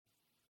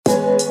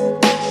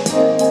Welcome,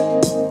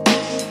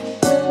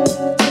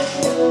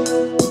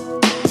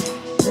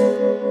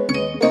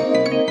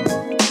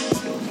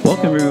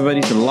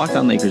 everybody, to the Locked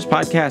On Lakers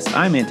podcast.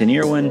 I'm Anthony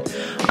Irwin.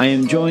 I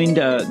am joined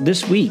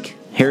this week.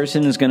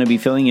 Harrison is going to be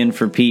filling in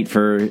for Pete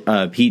for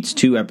Pete's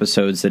 2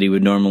 episodes that he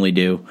would normally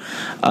do.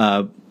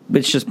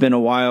 It's just been a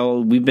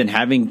while. We've been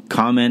having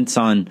comments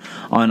on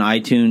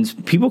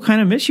iTunes. People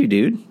kind of miss you,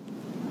 dude.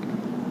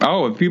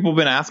 Oh, have people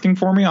been asking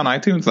for me on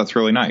iTunes? That's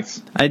really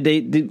nice.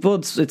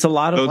 It's a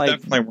lot of Those like.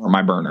 Definitely weren't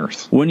my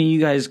burners. When are you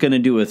guys going to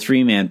do a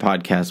 3-man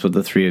podcast with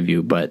the 3 of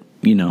you? But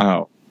you know,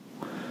 all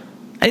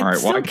right,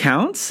 still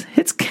counts.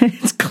 It's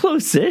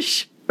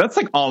close-ish. That's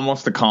like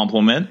almost a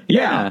compliment.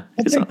 Yeah,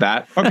 I'll take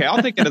that. Okay,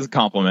 I'll take it as a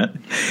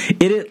compliment.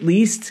 It at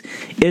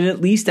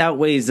least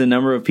outweighs the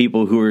number of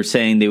people who are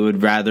saying they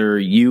would rather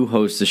you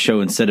host the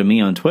show instead of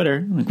me on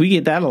Twitter. Like, we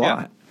get that a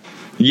lot.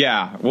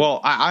 Yeah. Well,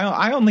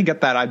 I only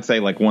get that, I'd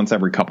say, like once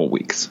every couple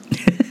weeks.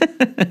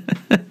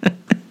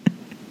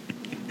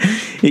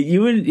 It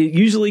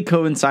usually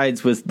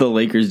coincides with the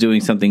Lakers doing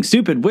something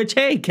stupid, which,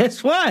 hey,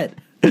 guess what?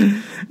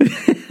 The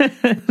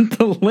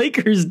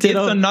Lakers did.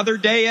 It's another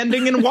day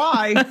ending in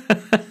Y.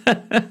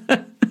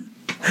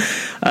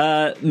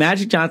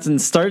 Magic Johnson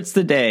starts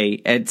the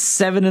day at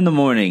 7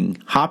 a.m,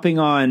 hopping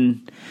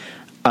on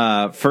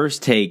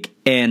First Take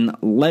and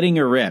letting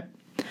her rip,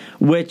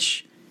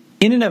 which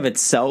in and of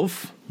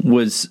itself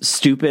was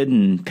stupid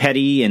and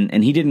petty,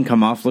 and he didn't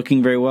come off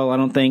looking very well, I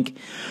don't think.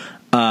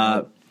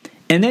 And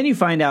then you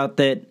find out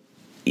that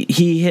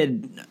he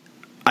had,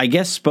 I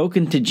guess,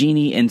 spoken to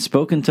Jeanie and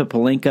spoken to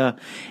Pelinka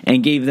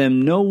and gave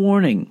them no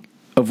warning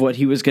of what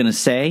he was going to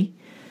say,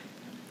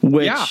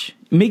 which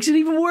makes it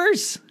even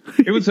worse.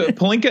 It was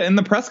Pelinka in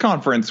the press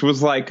conference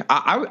was like,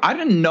 I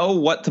didn't know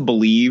what to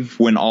believe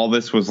when all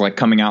this was like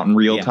coming out in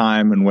real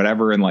time and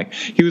whatever. And like,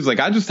 he was like,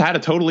 I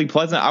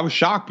was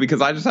shocked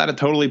because I just had a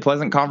totally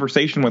pleasant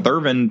conversation with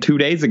Irvin 2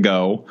 days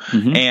ago.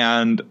 Mm-hmm.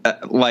 And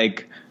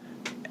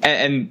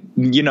And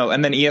you know,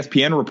 and then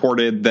ESPN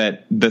reported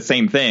that the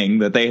same thing,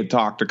 that they had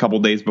talked a couple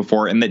days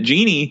before, and that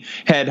Jeanie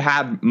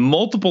had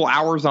multiple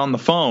hours on the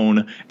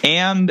phone,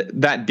 and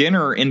that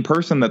dinner in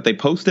person that they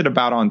posted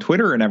about on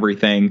Twitter and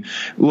everything.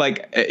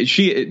 Like,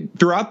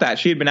 throughout that,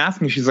 she had been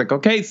asking, she's like,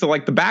 okay, so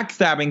like the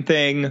backstabbing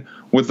thing,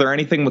 was there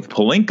anything with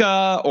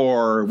Pelinka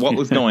or what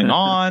was going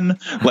on?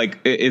 Like,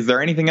 is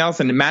there anything else?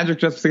 And Magic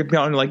just kept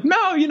going like,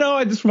 no, you know,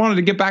 I just wanted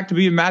to get back to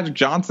being Magic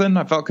Johnson.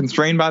 I felt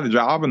constrained by the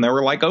job. And they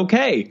were like,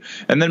 okay.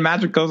 And then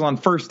Magic goes on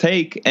First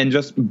Take and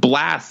just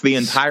blasts the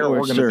entire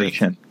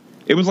organization.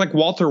 It was like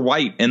Walter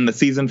White in the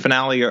season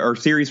finale or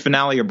series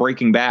finale of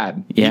Breaking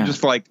Bad. Yeah. He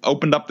just like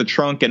opened up the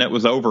trunk and it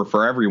was over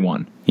for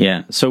everyone.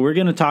 Yeah. So we're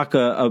going to talk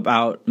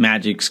about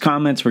Magic's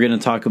comments. We're going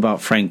to talk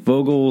about Frank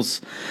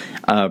Vogel's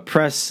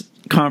press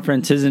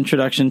conference, his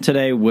introduction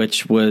today,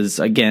 which was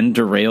again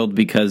derailed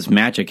because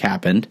Magic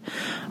happened.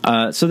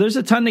 So there's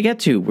a ton to get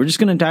to. We're just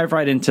going to dive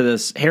right into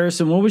this.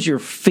 Harrison, what was your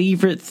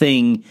favorite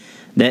thing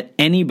that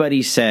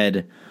anybody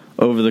said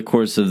over the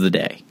course of the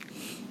day?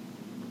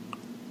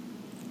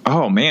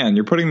 Oh man,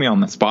 you're putting me on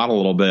the spot a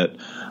little bit.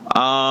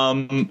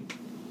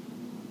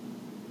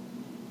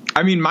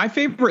 I mean, my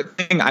favorite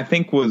thing, I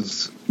think,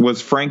 was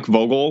Frank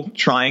Vogel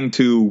trying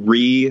to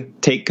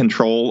retake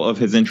control of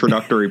his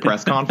introductory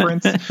press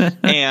conference.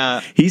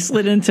 And he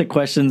slid into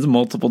questions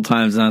multiple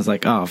times, and I was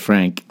like, oh,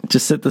 Frank,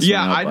 just sit this one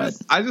out,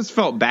 I just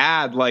felt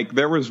bad. Like,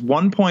 there was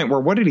one point where,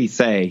 what did he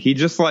say? He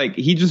just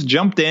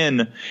jumped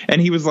in, and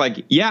he was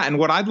like, yeah, and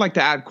what I'd like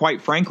to add,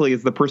 quite frankly,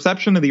 is the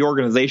perception of the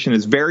organization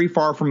is very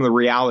far from the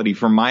reality,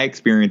 from my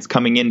experience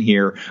coming in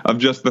here, of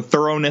just the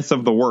thoroughness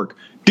of the work.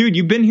 Dude,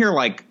 you've been here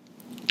like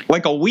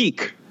a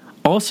week.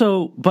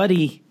 Also,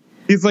 buddy,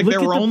 he's like,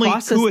 there were only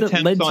 2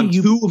 attempts on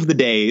 2 of the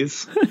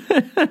days.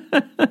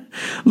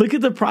 Look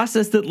at the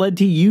process that led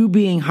to you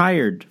being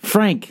hired.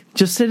 Frank,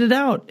 just sit it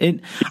out.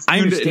 I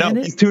understand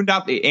it. He's tuned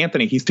out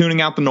Anthony. He's tuning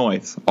out the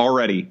noise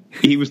already.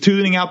 He was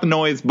tuning out the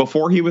noise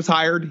before he was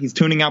hired. He's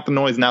tuning out the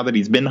noise now that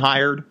he's been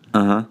hired.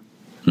 Uh-huh.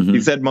 Mm-hmm.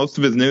 He said most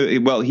of his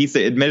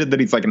he admitted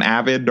that he's like an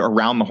avid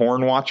around the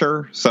horn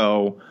watcher.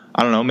 So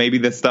I don't know, maybe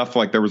this stuff,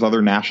 like there was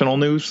other national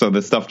news, so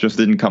this stuff just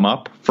didn't come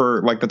up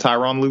for like the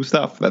Tyronn Lue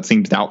stuff. That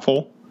seems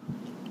doubtful.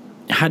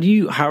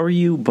 How are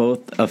you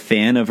both a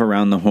fan of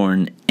Around the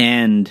Horn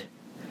and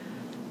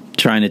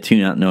trying to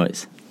tune out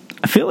noise?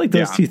 I feel like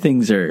those two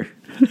things are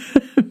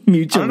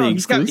mutually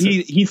exclusive.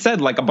 He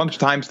said like a bunch of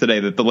times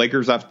today that the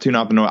Lakers have to tune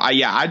out the noise.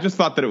 I just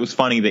thought that it was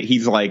funny that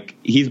he's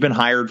been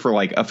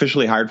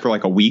officially hired for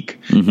like a week,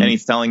 mm-hmm. and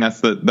he's telling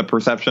us that the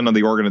perception of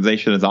the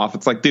organization is off.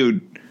 It's like,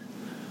 dude,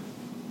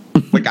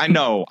 like, I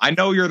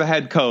know you're the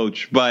head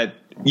coach, but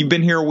you've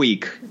been here a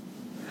week.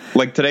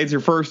 Like, today's your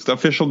first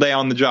official day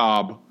on the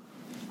job.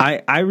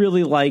 I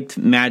really liked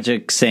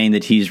Magic saying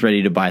that he's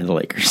ready to buy the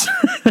Lakers.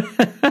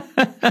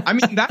 I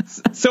mean,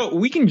 so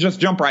we can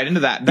just jump right into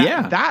that.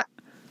 That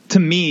to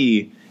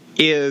me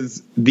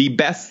is the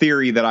best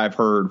theory that I've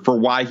heard for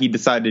why he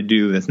decided to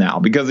do this now.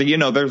 Because,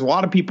 there's a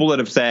lot of people that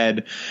have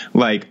said,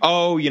 like,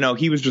 oh,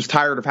 he was just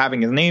tired of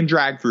having his name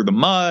dragged through the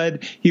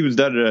mud. He was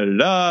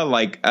da-da-da-da-da.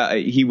 Like,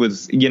 he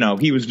was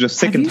just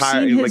sick and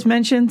tired. Have you seen his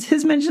mentions?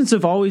 His mentions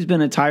have always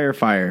been a tire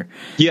fire.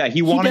 Yeah,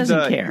 he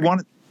doesn't care.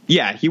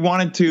 He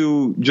wanted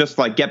to just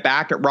like get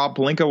back at Rob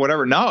Pelinka,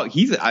 whatever. No,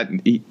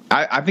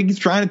 I think he's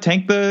trying to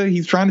tank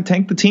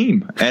the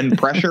team and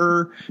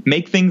pressure,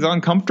 make things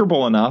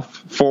uncomfortable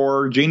enough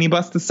for Jeanie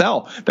Buss to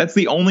sell. That's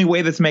the only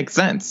way this makes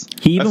sense.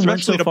 He even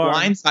especially to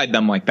blindside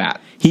them like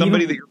that.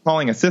 Somebody that you're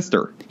calling a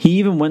sister. He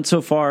even went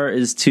so far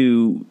as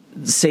to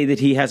say that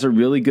he has a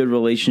really good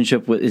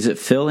relationship with, is it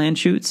Phil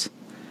Anschutz?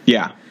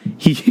 Yeah.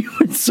 He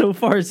went so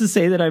far as to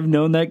say that I've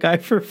known that guy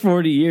for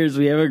 40 years.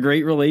 We have a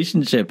great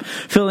relationship.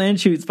 Phil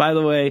Anschutz, by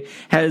the way,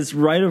 has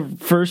right of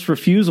first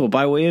refusal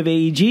by way of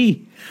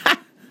AEG.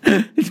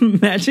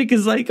 Magic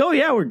is like, oh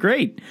yeah, we're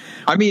great.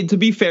 I mean, to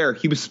be fair,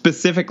 he was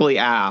specifically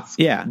asked.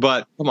 Yeah.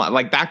 But come on,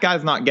 like that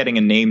guy's not getting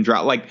a name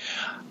drop. Like,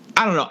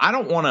 I don't know. I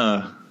don't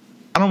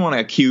want to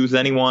accuse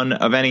anyone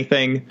of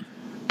anything,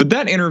 but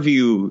that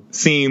interview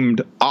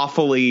seemed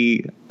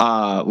awfully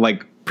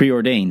like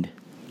preordained.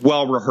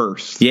 Well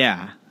rehearsed.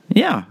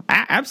 Yeah,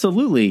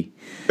 absolutely.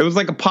 It was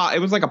like a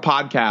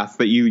podcast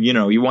that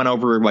you went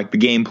over like the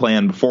game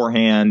plan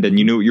beforehand, and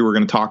you knew what you were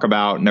going to talk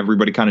about, and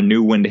everybody kind of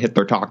knew when to hit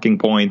their talking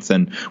points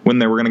and when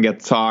they were going to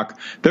get to talk.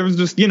 There was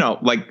just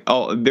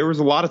there was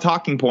a lot of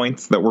talking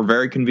points that were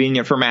very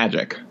convenient for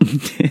Magic.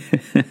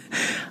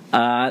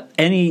 What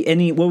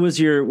was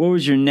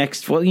your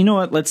next? Well, you know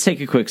what? Let's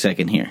take a quick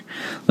second here.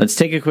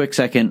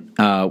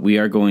 We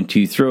are going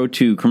to throw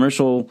to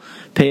commercial,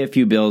 pay a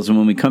few bills, and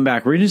when we come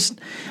back, we're just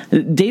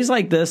days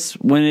like this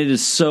when it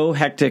is so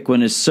hectic,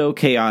 when it's so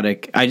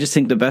chaotic. I just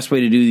think the best way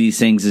to do these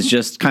things is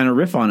just kind of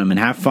riff on them and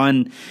have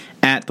fun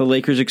at the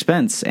Lakers'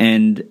 expense.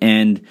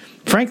 And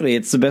frankly,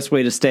 it's the best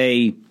way to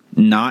stay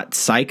not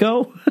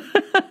psycho.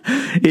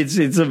 It's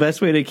the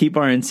best way to keep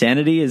our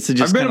insanity is to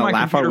just kind of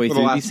laugh our way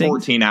through these things.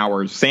 14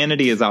 hours.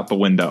 Sanity is out the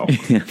window.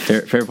 Yeah,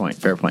 fair point.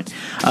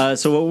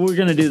 So what we're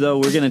going to do, though,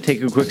 we're going to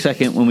take a quick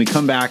second. When we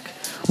come back,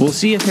 we'll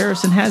see if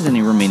Harrison has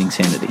any remaining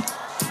sanity.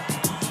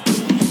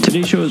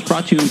 Today's show is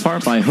brought to you in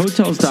part by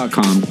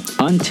Hotels.com,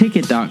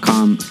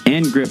 Unticket.com,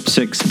 and Grip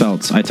 6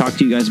 Belts. I talked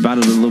to you guys about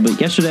it a little bit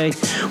yesterday.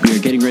 We are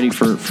getting ready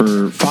for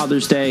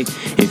Father's Day.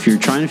 If you're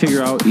trying to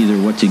figure out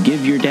either what to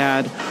give your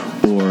dad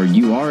or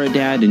you are a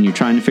dad and you're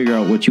trying to figure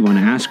out what you want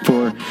to ask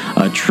for,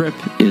 a Trip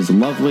is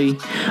lovely.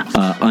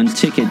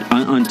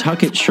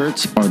 Untucket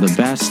shirts are the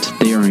best.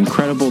 They are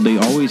incredible. They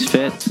always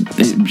fit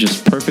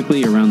just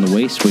perfectly around the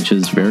waist, which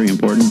is very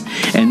important.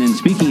 And then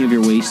speaking of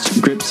your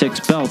waist, Grip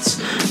 6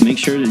 Belts, make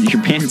sure that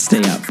your pants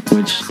stay up,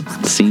 which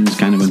seems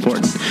kind of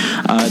important.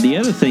 The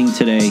other thing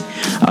today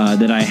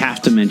that I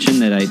have to mention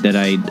that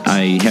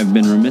I have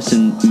been remiss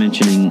in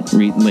mentioning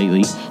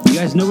lately, you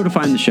guys know where to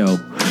find the show,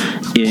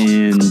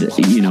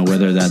 and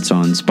whether that's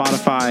on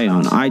Spotify,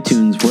 on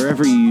iTunes,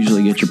 wherever you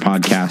usually get your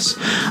podcasts.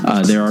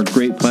 There are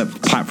great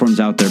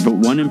platforms out there, but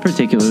one in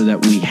particular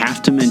that we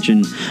have to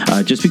mention,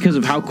 just because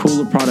of how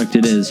cool a product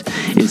it is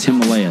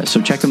Himalaya.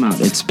 So check them out.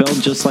 It's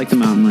spelled just like the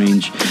mountain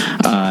range,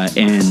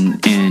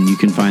 and you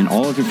can find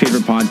all of your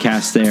favorite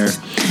podcasts there.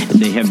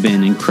 They have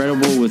been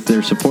incredible with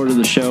their support of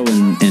the show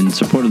and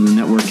support of the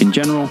network in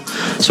general.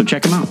 So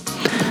check them out.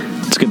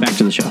 Let's get back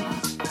to the show.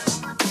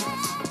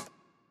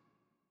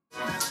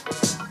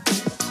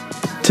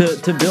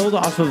 To build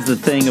off of the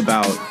thing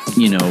about,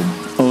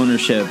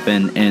 ownership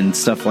and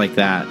stuff like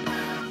that,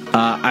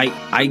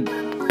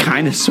 I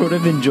kind of sort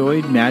of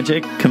enjoyed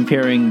Magic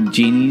comparing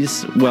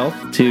Jeanie's wealth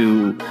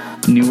to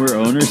newer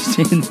owners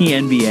in the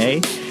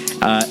NBA,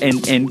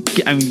 and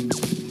I mean,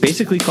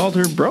 basically called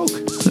her broke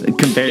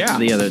compared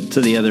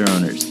to the other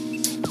owners.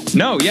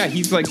 No, yeah,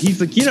 he's like,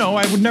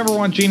 I would never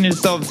want Jeanie to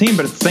sell the team,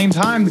 but at the same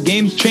time, the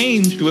game's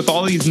changed with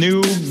all these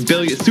new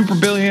super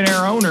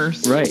billionaire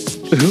owners. Right.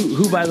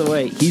 Who, by the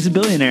way, he's a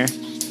billionaire.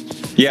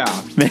 Yeah.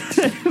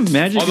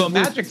 Magic. Although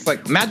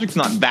Magic's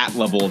not that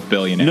level of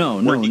billionaire.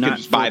 No, where he could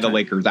just buy the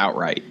Lakers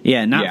outright.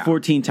 Yeah, not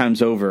 14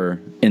 times over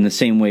in the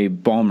same way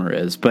Ballmer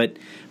is, but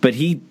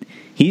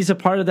he's a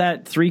part of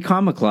that 3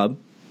 comma club.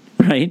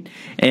 Right,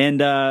 and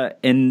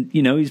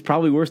he's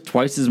probably worth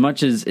twice as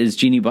much as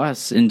Jeanie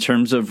Buss in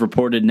terms of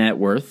reported net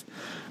worth.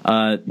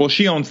 Well,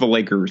 she owns the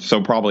Lakers,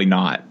 so probably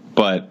not.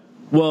 But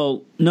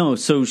no.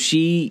 So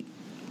she,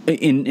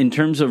 in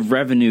terms of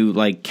revenue,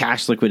 like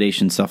cash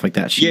liquidation stuff like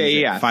that.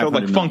 Yeah. So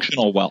like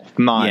functional wealth,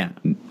 not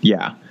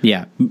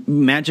yeah.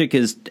 Magic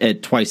is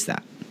at twice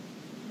that.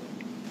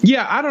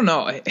 Yeah, I don't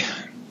know.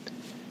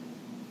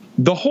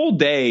 The whole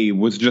day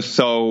was just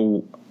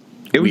so.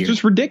 It was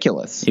just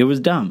ridiculous. It was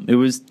dumb. It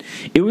was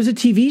a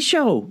TV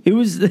show. It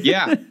was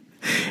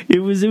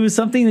it was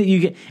something that you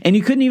get, and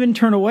you couldn't even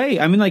turn away.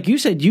 I mean, like you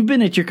said, you've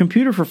been at your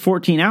computer for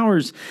 14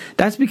 hours.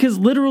 That's because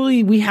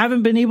literally we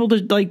haven't been able to,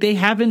 they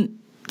haven't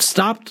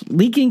stopped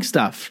leaking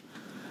stuff.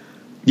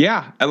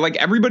 Yeah, like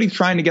everybody's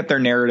trying to get their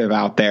narrative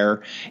out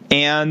there.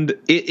 And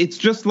it's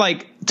just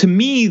like, to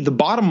me, the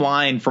bottom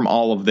line from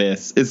all of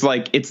this is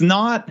like, it's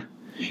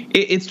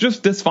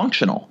just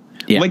dysfunctional.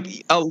 Yeah.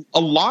 Like a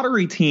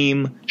lottery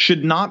team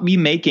should not be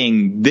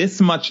making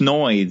this much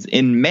noise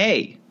in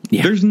May.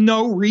 Yeah. There's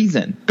no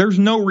reason.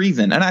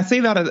 And I say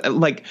that as,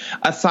 like,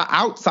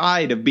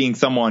 outside of being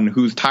someone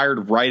who's tired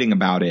of writing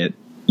about it,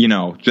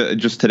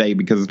 just today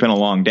because it's been a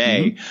long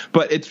day. Mm-hmm.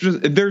 But it's just,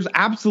 there's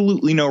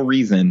absolutely no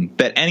reason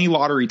that any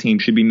lottery team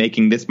should be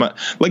making this much.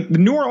 Like, the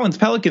New Orleans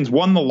Pelicans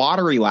won the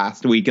lottery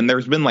last week, and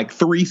there's been like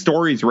 3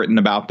 stories written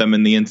about them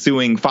in the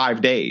ensuing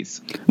 5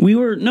 days. We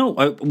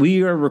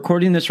are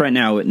recording this right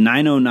now at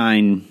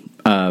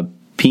 9:09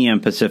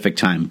 p.m. Pacific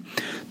time.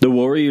 The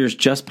Warriors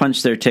just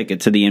punched their ticket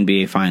to the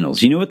NBA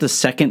Finals. You know what the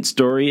second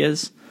story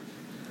is?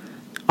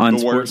 On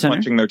the Warriors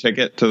punching their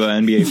ticket to the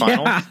NBA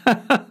Finals?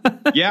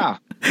 Yeah.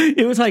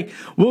 It was like,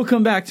 we'll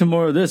come back to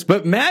more of this,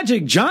 but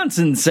Magic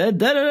Johnson said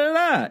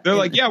da-da-da-da. They're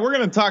like, yeah, we're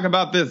going to talk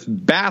about this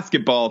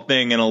basketball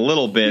thing in a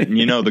little bit, and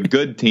the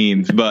good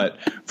teams, but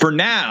for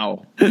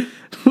now,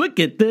 look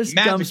at this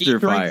Magic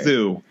dumpster fire.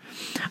 Zoo.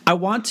 I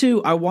want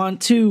to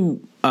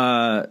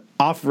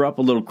offer up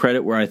a little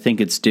credit where I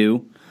think it's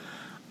due.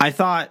 I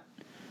thought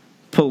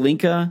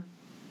Pelinka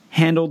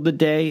handled the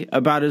day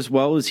about as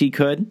well as he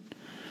could.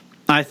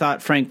 I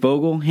thought Frank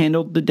Vogel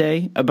handled the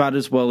day about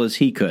as well as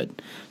he could.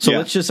 So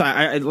let's just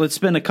let's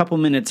spend a couple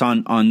minutes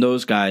on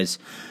those guys.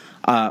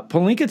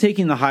 Pelinka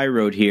taking the high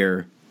road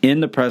here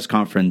in the press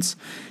conference,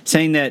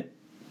 saying that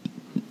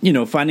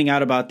finding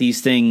out about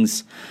these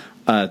things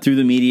through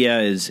the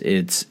media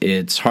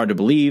it's hard to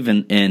believe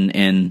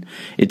and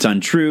it's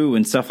untrue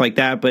and stuff like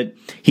that. But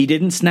he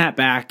didn't snap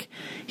back.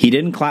 He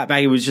didn't clap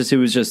back. It was just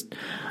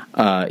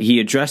he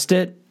addressed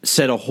it,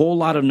 said a whole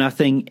lot of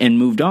nothing, and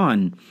moved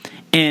on.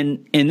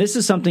 And this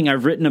is something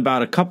I've written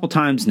about a couple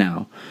times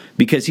now,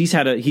 because he's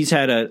had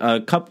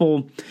a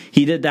couple.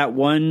 He did that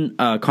one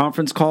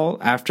conference call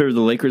after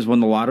the Lakers won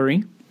the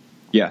lottery.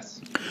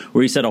 Yes,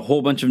 where he said a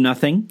whole bunch of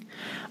nothing,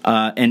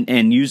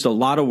 and used a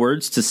lot of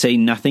words to say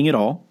nothing at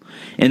all.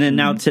 And then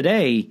now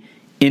today,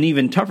 in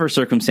even tougher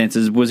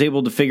circumstances, was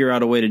able to figure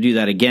out a way to do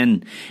that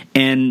again.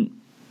 And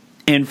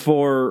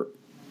for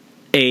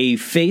a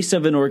face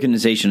of an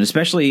organization,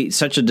 especially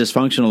such a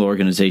dysfunctional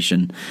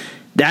organization,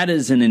 that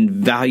is an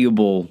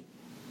invaluable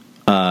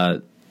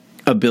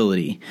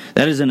ability.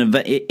 That is an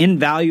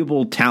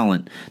invaluable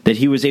talent that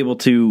he was able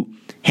to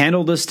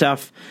handle this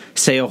stuff,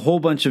 say a whole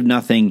bunch of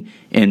nothing,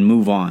 and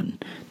move on.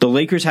 The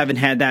Lakers haven't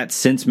had that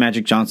since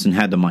Magic Johnson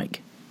had the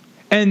mic.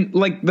 And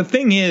like the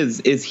thing is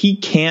he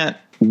can't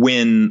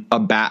win a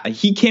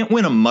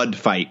mud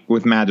fight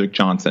with Magic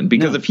Johnson,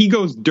 because if he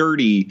goes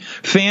dirty,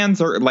 fans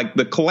are like,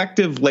 the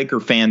collective Laker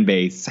fan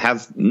base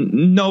has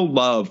no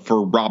love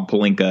for Rob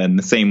Pelinka in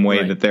the same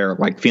way that their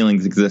like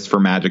feelings exist for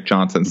Magic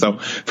Johnson. So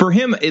for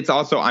him, it's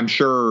also, I'm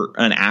sure,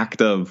 an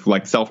act of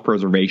like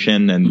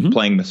self-preservation and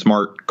playing the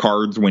smart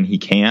cards when he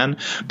can.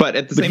 But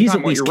at the same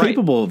time, he's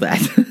capable of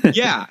that.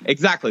 Yeah,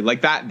 exactly.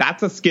 Like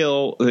that's a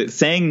skill.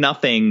 Saying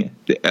nothing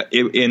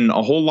in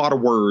a whole lot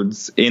of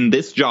words in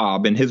this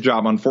job, in his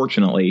job,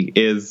 unfortunately,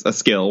 is a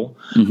skill.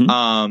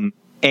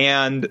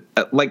 And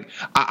like,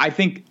 I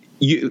think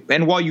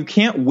while you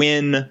can't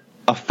win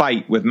a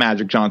fight with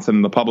Magic Johnson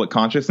in the public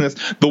consciousness,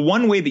 the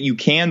one way that you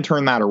can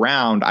turn that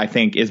around, I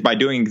think, is by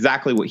doing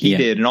exactly what he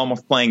did and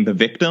almost playing the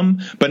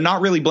victim, but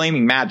not really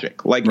blaming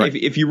Magic. Like,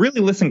 if you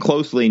really listen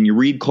closely and you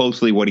read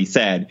closely what he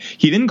said,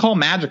 he didn't call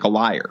Magic a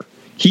liar.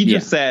 He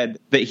just said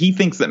that he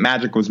thinks that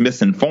Magic was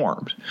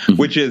misinformed,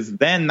 which is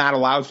then that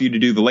allows you to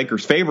do the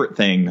Lakers' favorite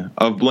thing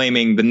of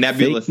blaming the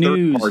nebulous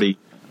third party.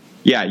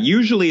 Yeah,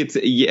 usually it's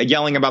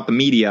yelling about the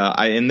media.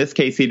 In this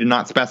case, he did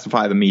not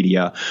specify the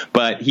media,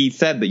 but he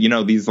said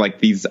that,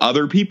 these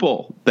other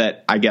people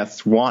that I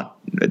guess want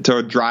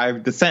to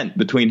drive dissent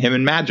between him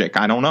and Magic.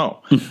 I don't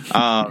know.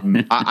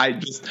 I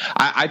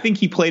think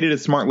he played it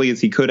as smartly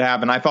as he could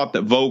have. And I thought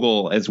that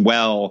Vogel as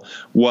well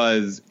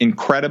was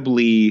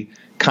incredibly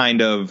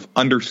kind of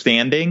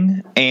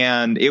understanding,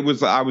 and I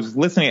was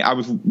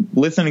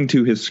listening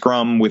to his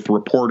scrum with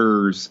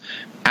reporters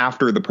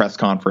after the press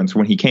conference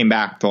when he came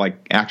back to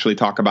like actually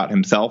talk about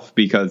himself,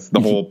 because the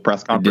whole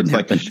press conference,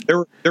 like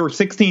there were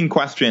 16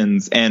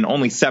 questions and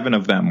only 7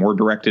 of them were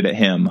directed at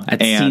him.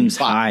 That seems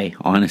high,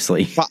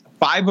 honestly.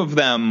 5 of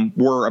them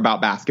were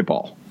about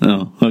basketball.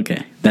 Oh,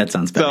 okay. That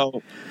sounds bad.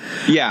 So,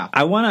 yeah.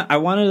 I want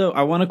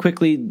to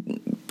quickly,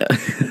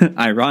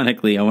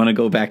 ironically, I want to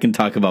go back and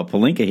talk about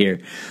Pelinka here.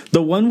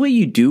 The one way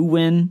you do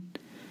win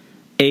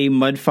a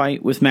mud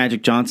fight with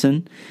Magic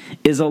Johnson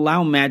is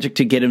allow Magic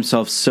to get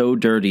himself so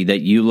dirty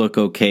that you look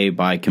okay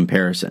by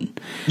comparison.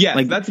 Yeah,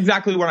 like, that's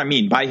exactly what I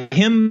mean. By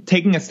him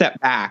taking a step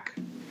back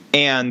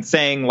and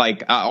saying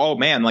like, oh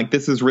man, like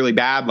this is really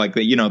bad. Like,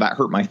 that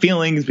hurt my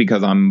feelings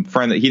because I'm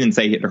friend. He didn't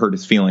say it hurt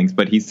his feelings,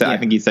 but he said, I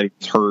think he said he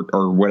was hurt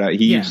or whatever.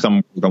 He used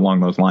some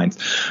along those lines.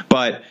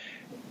 But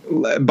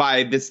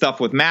by this stuff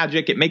with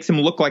Magic. It makes him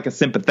look like a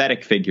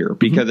sympathetic figure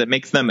because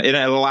it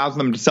allows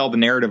them to sell the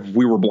narrative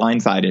we were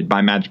blindsided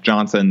by Magic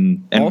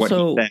Johnson and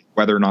also, what he said,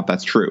 whether or not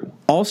that's true.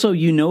 Also,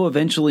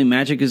 eventually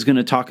Magic is going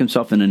to talk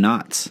himself into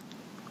knots.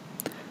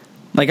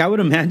 Like I would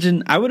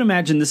imagine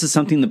this is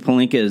something that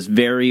Pelinka is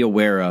very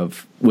aware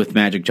of with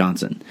Magic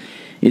Johnson,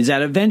 is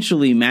that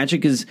eventually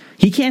Magic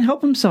he can't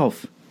help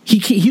himself.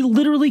 He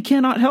literally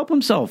cannot help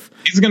himself.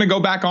 He's going to go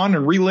back on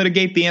and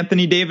relitigate the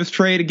Anthony Davis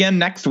trade again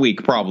next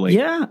week, probably.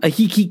 Yeah,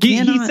 he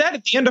cannot. He said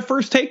at the end of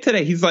First Take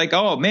today, he's like,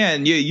 "Oh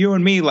man, you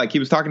and me," like he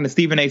was talking to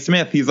Stephen A.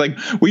 Smith. He's like,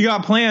 "We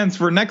got plans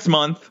for next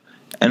month,"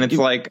 and it's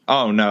like,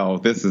 "Oh no,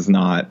 this is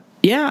not."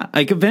 Yeah,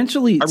 like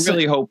eventually. I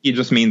really hope he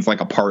just means like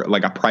a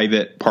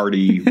private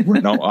party where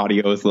no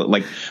audio is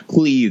like,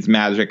 please,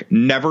 Magic,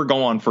 never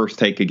go on First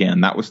Take again.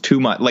 That was too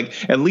much.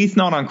 Like, at least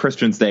not on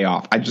Christian's day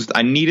off.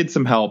 I needed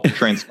some help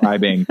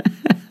transcribing.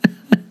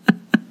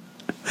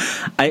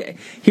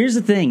 Here's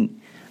the thing,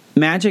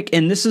 Magic,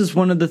 and this is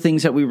one of the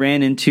things that we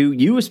ran into.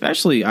 You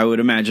especially, I would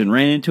imagine,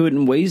 ran into it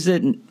in ways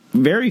that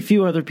very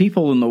few other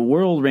people in the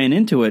world ran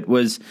into it.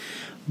 Was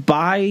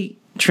by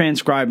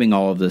transcribing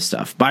all of this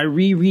stuff, by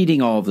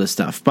rereading all of this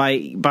stuff,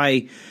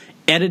 by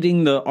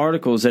editing the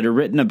articles that are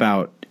written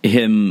about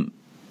him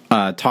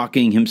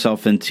talking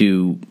himself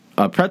into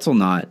a pretzel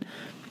knot,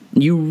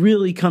 you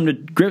really come to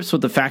grips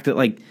with the fact that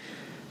like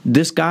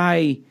this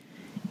guy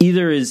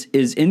either is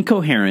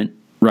incoherent,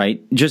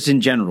 right? Just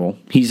in general,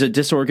 he's a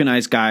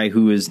disorganized guy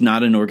who is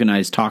not an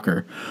organized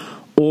talker,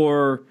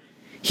 or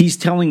he's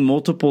telling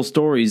multiple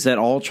stories that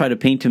all try to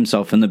paint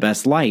himself in the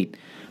best light,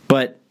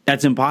 but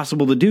that's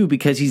impossible to do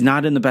because he's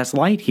not in the best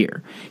light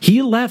here.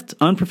 He left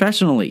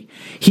unprofessionally.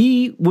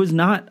 He was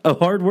not a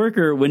hard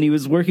worker when he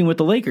was working with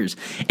the Lakers.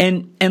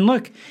 And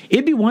look,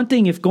 it'd be one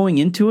thing if going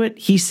into it,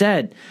 he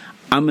said,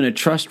 I'm going to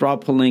trust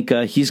Rob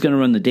Pelinka. He's going to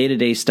run the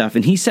day-to-day stuff.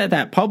 And he said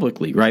that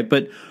publicly, right?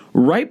 But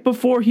right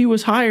before he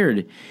was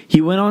hired,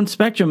 he went on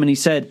Spectrum and he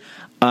said,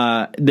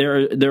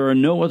 there are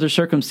no other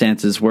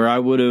circumstances where I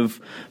would have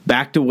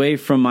backed away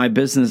from my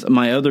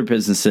other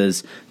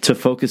businesses to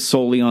focus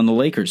solely on the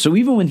Lakers. So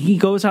even when he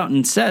goes out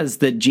and says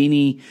that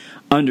Jeanie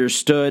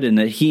understood and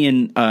that he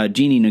and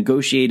Jeanie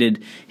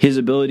negotiated his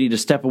ability to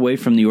step away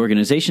from the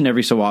organization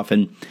every so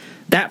often,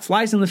 that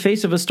flies in the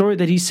face of a story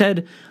that he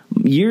said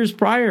years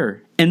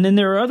prior. And then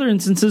there are other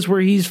instances where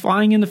he's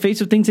flying in the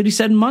face of things that he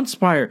said months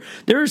prior.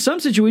 There are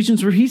some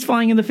situations where he's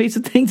flying in the face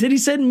of things that he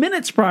said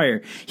minutes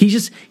prior.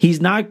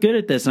 He's not good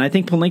at this, and I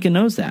think Pelinka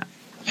knows that.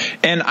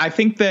 And I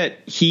think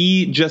that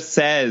he just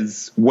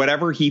says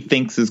whatever he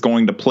thinks is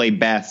going to play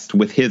best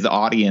with his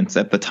audience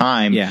at the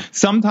time. Yeah.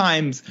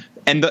 Sometimes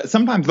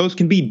those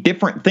can be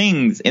different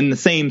things in the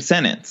same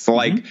sentence.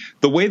 Like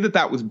the way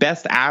that was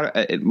best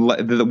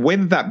the way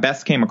that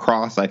best came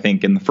across, I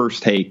think, in the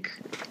First Take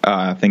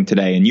thing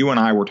today, and you and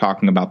I were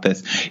talking about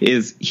this,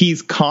 is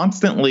he's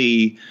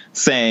constantly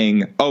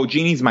saying, oh,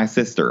 Jeanie's my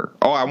sister.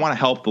 Oh, I want to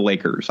help the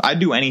Lakers. I'd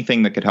do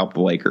anything that could help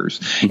the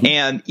Lakers.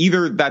 And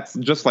either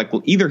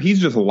he's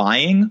just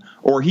lying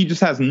or he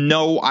just has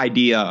no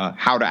idea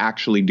how to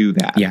actually do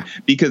that. Yeah.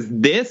 Because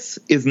this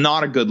is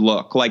not a good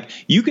look. Like,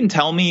 you can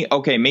tell me,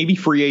 okay, maybe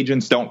free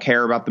agents don't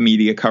care about the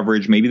media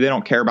coverage. Maybe they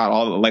don't care about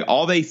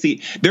all they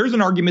see. There's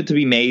an argument to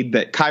be made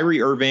that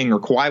Kyrie Irving or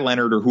Kawhi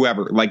Leonard or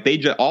whoever, like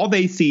all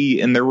they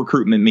see in their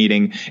recruitment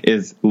meeting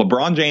is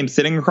LeBron James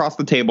sitting across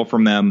the table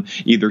from them,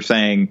 either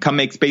saying, come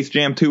make Space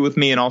Jam 2 with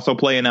me and also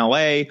play in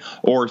LA,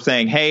 or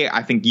saying, hey,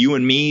 I think you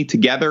and me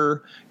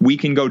together, we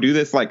can go do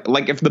this. Like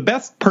if the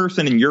best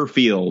person in your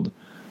field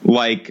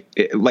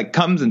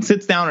comes and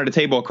sits down at a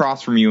table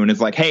across from you and is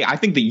like, hey, I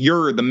think that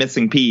you're the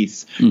missing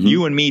piece.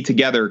 You and me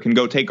together can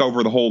go take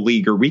over the whole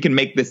league, or we can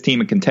make this team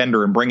a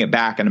contender and bring it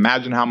back, and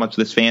imagine how much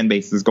this fan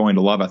base is going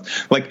to love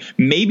us. Like,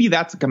 maybe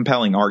that's a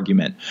compelling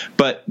argument,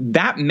 but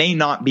that may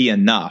not be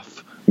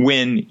enough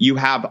when you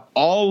have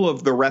all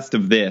of the rest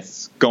of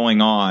this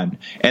going on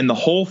and the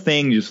whole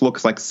thing just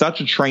looks like such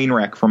a train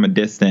wreck from a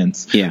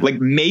distance. Yeah. Like,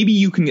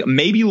 maybe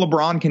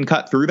LeBron can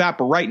cut through that,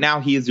 but right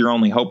now he is your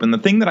only hope. And the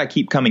thing that I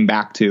keep coming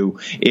back to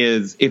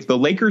is, if the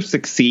Lakers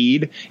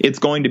succeed, it's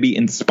going to be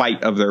in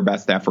spite of their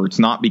best efforts,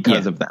 not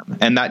because of them.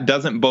 And that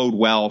doesn't bode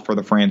well for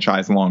the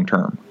franchise long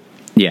term.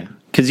 Yeah.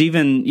 Because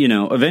even,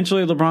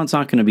 eventually LeBron's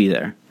not going to be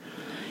there.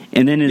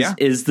 And then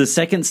is the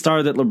second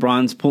star that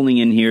LeBron's pulling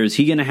in here, is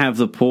he going to have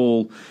the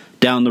pull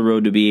down the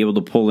road to be able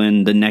to pull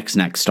in the next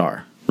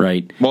star,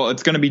 right? Well,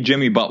 it's going to be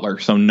Jimmy Butler,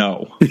 so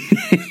no.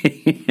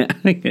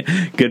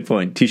 Good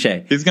point. Touche.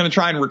 He's going to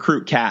try and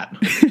recruit Cat.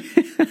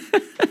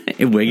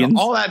 Wiggins?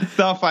 All that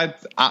stuff,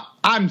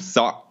 I'm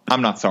sorry.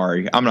 I'm not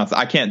sorry.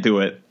 I can't do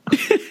it.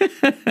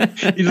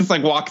 He just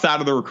walks out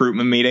of the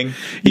recruitment meeting.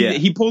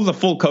 He pulls a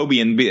full Kobe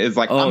and is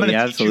like, I'm going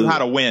to teach you how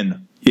to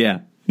win. Yeah.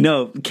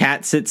 No,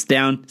 Cat sits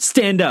down.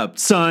 Stand up,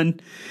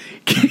 son.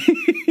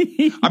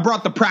 I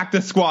brought the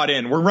practice squad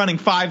in. We're running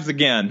fives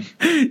again.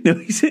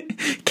 No,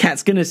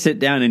 Cat's going to sit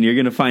down, and you're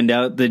going to find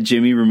out that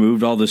Jimmy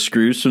removed all the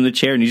screws from the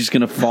chair, and he's just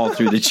going to fall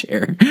through the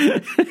chair.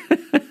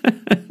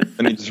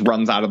 And he just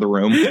runs out of the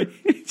room.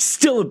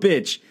 Still a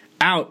bitch.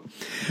 out.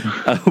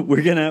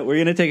 We're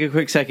gonna take a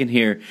quick second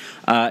here,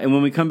 and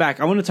when we come back,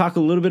 I want to talk a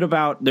little bit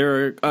about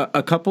there are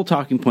a couple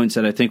talking points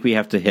that I think we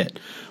have to hit.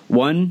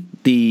 One,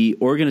 the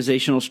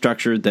organizational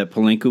structure that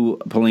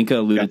Pelinka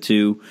alluded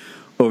to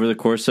over the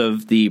course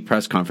of the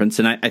press conference,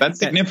 and I that's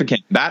think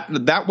significant.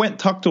 That went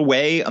tucked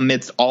away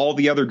amidst all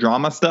the other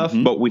drama stuff,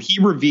 but what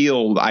he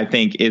revealed, I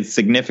think, is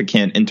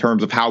significant in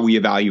terms of how we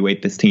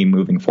evaluate this team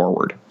moving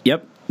forward.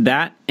 Yep,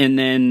 that, and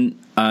then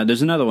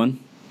there's another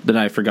one that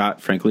I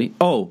forgot, frankly.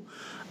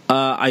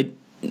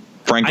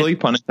 Frankly,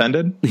 pun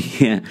intended.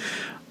 Yeah,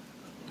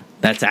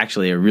 that's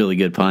actually a really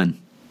good pun.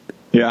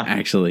 Yeah,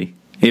 actually.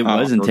 It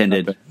was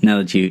intended, now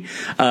that you...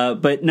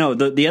 but no,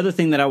 the other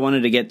thing that I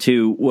wanted to get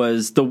to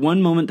was the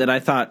one moment that I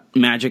thought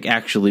Magic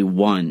actually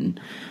won.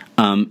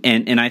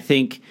 And I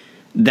think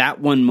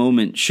that one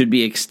moment should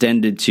be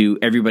extended to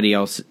everybody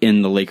else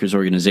in the Lakers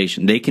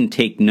organization. They can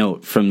take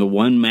note from the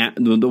one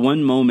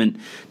moment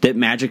that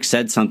Magic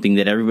said something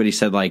that everybody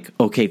said, like,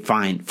 okay,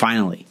 fine,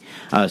 finally.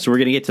 So we're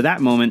going to get to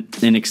that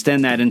moment and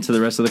extend that into the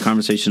rest of the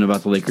conversation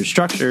about the Lakers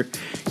structure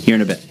here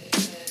in a bit.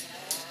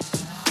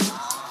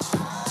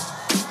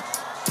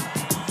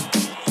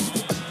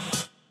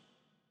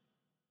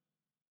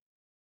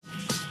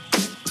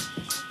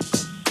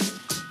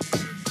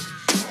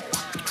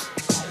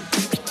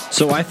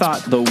 So I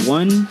thought the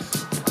one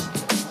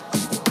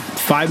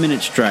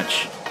 5-minute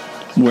stretch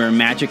where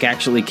Magic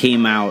actually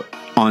came out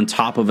on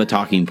top of a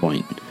talking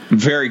point.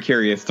 Very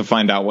curious to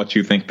find out what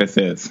you think this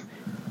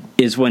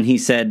is when he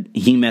said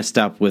he messed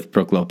up with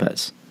Brook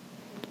Lopez.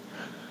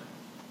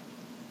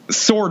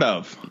 Sort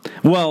of.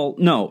 Well,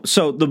 no.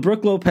 So the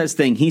Brook Lopez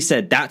thing, he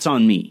said, that's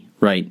on me,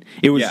 right?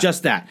 It was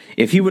just that.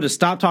 If he would have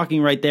stopped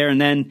talking right there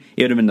and then,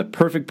 it would have been the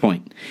perfect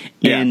point.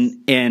 Yes.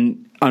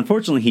 And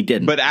unfortunately, he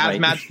didn't. But as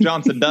Magic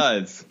Johnson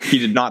does, he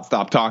did not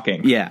stop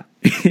talking. Yeah.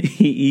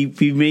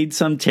 he made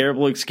some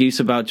terrible excuse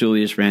about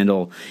Julius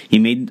Randle. He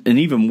made an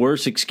even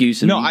worse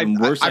excuse and an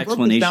even worse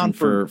explanation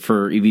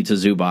for Ivica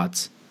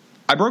Zubac.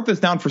 I broke this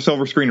down for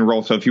Silver Screen and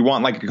Roll, so if you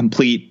want like a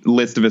complete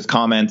list of his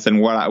comments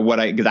and what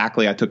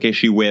exactly I took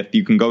issue with,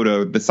 you can go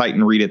to the site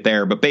and read it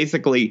there. But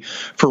basically,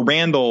 for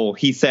Randle,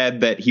 he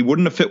said that he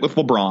wouldn't have fit with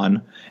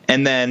LeBron,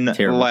 and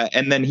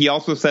then he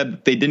also said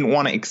that they didn't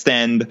want to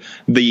extend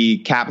the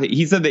cap.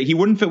 He said that he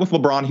wouldn't fit with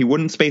LeBron, he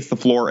wouldn't space the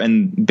floor,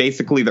 and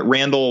basically that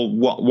Randle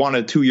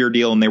wanted a 2-year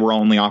deal and they were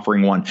only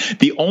offering one.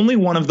 The only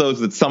one of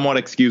those that's somewhat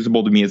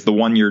excusable to me is the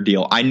 1-year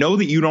deal. I know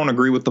that you don't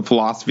agree with the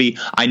philosophy.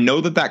 I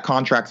know that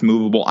contract's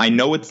movable. I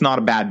know it's not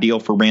a bad deal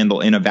for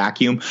Randle in a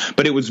vacuum,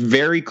 but it was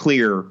very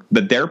clear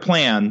that their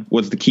plan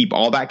was to keep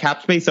all that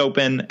cap space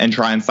open and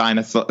try and sign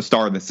a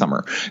star this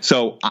summer.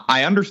 So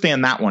I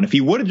understand that one. If he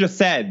would have just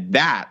said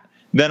that,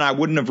 then I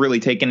wouldn't have really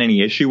taken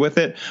any issue with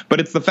it. But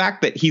it's the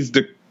fact that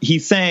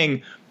he's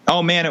saying,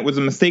 oh man, it was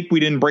a mistake we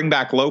didn't bring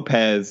back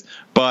Lopez,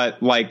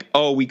 but like,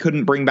 oh, we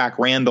couldn't bring back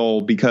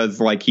Randle because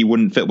like he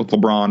wouldn't fit with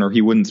LeBron or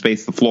he wouldn't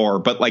space the floor.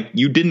 But like,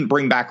 you didn't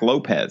bring back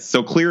Lopez,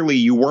 so clearly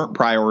you weren't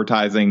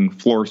prioritizing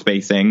floor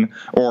spacing,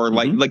 or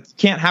like you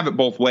can't have it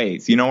both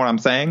ways. You know what I'm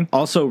saying?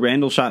 Also,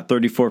 Randle shot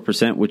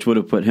 34%, which would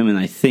have put him in,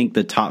 I think,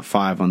 the top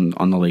 5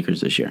 on the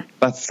Lakers this year.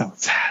 That's so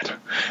sad.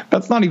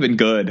 That's not even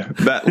good.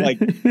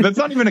 That's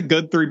not even a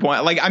good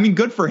 3-point. Like, I mean,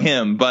 good for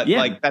him, but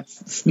like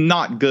that's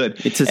not good.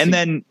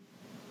 Then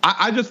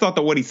I just thought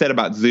that what he said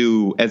about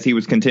Zoo as he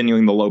was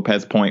continuing the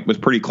Lopez point was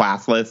pretty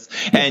classless.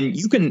 Yeah. And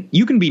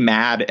you can be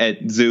mad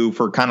at Zoo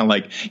for kind of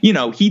like, you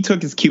know, he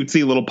took his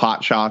cutesy little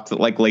pot shots at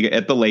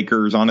at the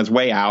Lakers on his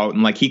way out,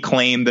 and like he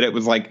claimed that it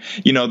was like,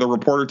 you know, the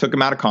reporter took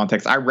him out of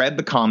context. I read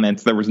the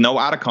comments. There was no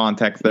out of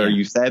context there. Yeah.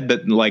 You said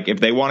that like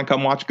if they want to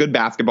come watch good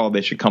basketball,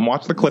 they should come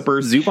watch the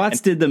Clippers.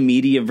 Zubac did the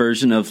media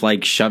version of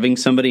like shoving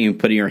somebody and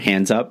putting your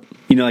hands up.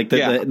 You know, like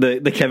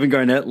the Kevin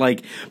Garnett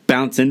like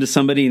bounce into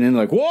somebody and then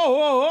like,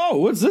 whoa,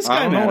 what's this guy?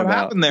 I don't know what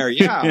happened there.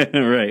 Yeah.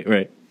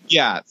 Right.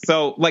 Yeah.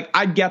 So like,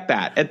 I get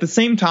that. At the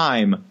same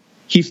time,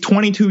 he's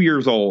 22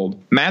 years old.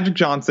 Magic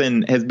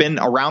Johnson has been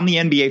around the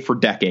NBA for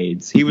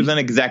decades. He was an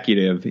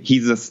executive.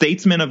 He's a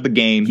statesman of the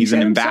game. He's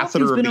an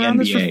ambassador of the NBA. He's been around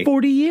this for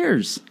 40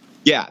 years.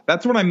 Yeah,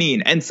 that's what I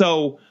mean. And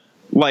so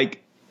like,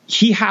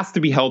 he has to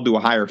be held to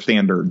a higher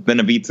standard than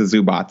Ivica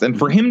Zubac. And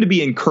for him to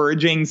be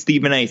encouraging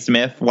Stephen A.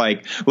 Smith,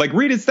 like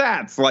read his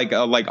stats,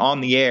 like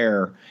on the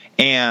air,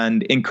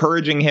 and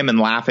encouraging him and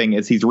laughing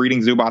as he's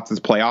reading Zubac's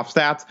playoff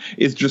stats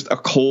is just a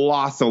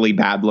colossally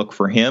bad look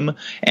for him.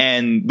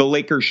 And the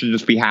Lakers should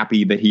just be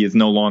happy that he is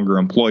no longer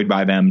employed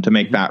by them to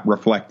make that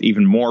reflect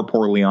even more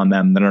poorly on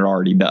them than it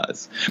already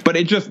does. But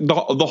it just, the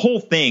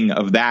whole thing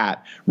of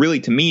that really,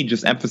 to me,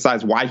 just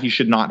emphasized why he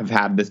should not have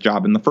had this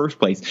job in the first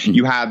place.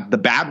 You had the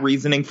bad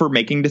reasoning for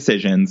making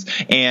decisions,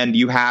 and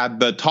you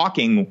had the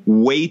talking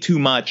way too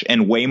much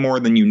and way more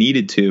than you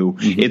needed to.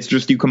 It's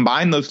just, you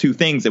combine those two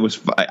things. It was,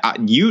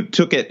 you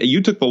took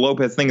the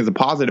Lopez thing as a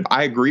positive.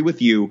 I agree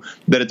with you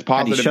that it's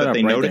positive that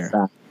they noticed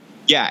that.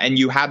 Yeah, and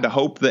you have to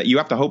hope that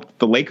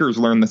the Lakers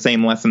learn the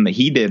same lesson that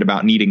he did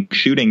about needing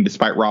shooting,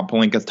 despite Rob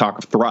Pelinka's talk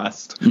of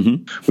thrust.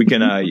 We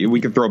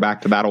can throw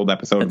back to that old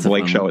episode of the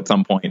Lake Show at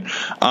some point.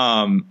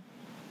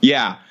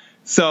 Yeah.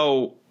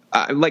 So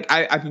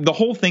the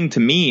whole thing to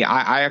me,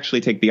 I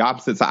actually take the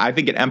opposite side. I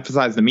think it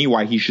emphasized to me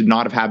why he should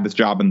not have had this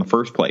job in the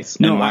first place,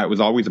 and why it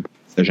was always a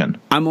decision.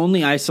 I'm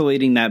only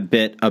isolating that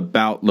bit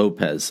about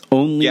Lopez,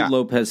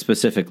 Lopez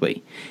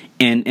specifically.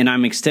 And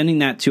I'm extending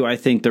that to, I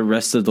think, the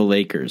rest of the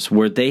Lakers,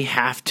 where they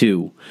have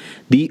to.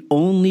 The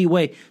only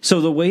way.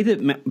 So the way that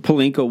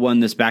Pelinka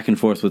won this back and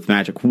forth with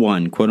Magic,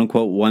 quote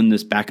unquote, won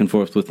this back and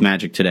forth with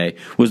Magic today,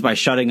 was by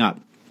shutting up,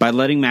 by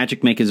letting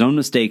Magic make his own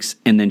mistakes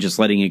and then just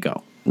letting it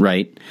go,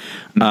 right?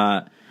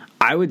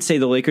 I would say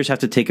the Lakers have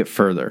to take it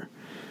further.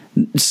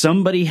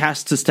 Somebody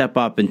has to step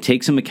up and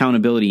take some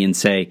accountability and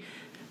say,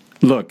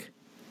 look,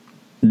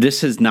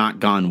 this has not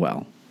gone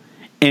well.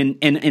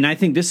 And I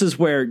think this is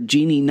where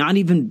Jeanie not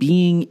even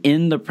being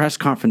in the press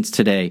conference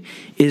today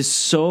is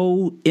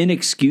so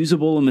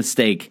inexcusable a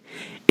mistake.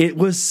 It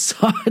was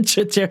such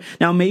a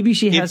Now, maybe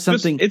she has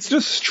something. It's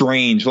just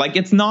strange. Like,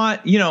 it's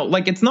not,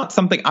 it's not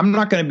something. I'm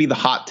not going to be the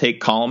hot take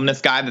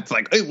columnist guy that's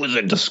like, it was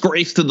a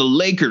disgrace to the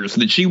Lakers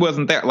that she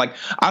wasn't there. Like,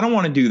 I don't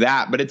want to do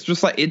that, but it's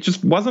just like, it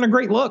just wasn't a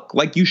great look.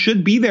 Like, you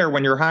should be there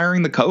when you're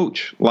hiring the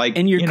coach. Like,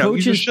 and your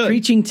coach is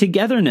preaching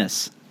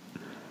togetherness.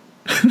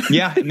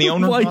 Yeah, and the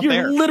owner's not you're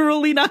there.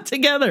 Literally not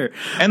together.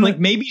 And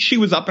maybe she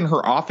was up in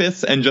her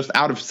office and just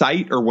out of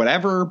sight or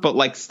whatever,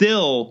 but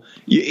still,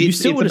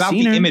 it's about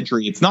the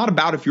imagery. It's not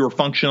about if you were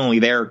functionally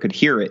there or could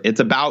hear it. It's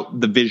about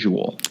the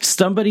visual.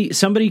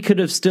 Somebody could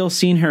have still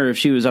seen her if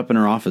she was up in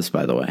her office,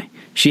 by the way.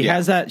 She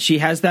has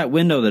that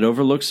window that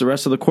overlooks the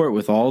rest of the court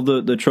with all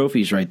the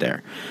trophies right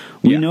there.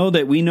 We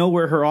know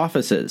where her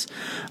office is.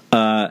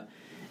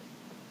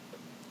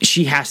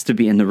 She has to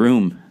be in the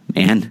room.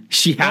 Man,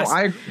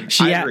 I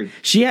agree.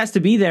 She has to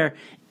be there.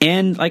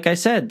 And like I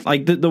said,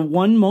 like the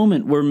one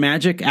moment where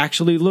Magic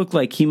actually looked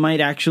like he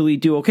might actually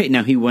do okay.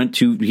 Now he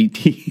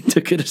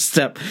took it a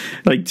step,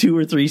 like 2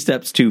 or 3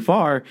 steps too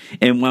far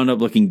and wound up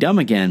looking dumb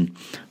again.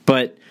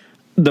 But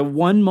the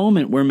one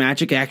moment where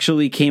Magic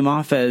actually came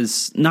off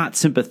as not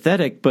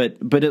sympathetic, but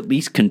at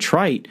least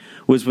contrite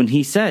was when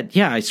he said,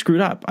 yeah, I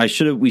screwed up.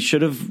 We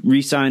should have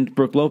re-signed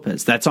Brooke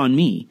Lopez. That's on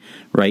me.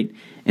 Right.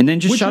 And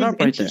then just shut up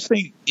right there.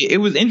 It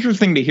was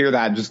interesting to hear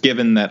that, just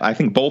given that I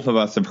think both of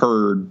us have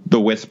heard the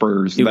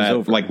whispers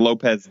that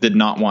Lopez did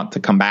not want to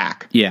come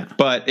back. Yeah.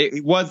 But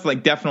it was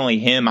definitely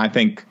him. I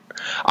think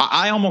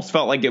I almost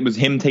felt like it was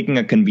him taking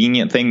a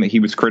convenient thing that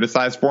he was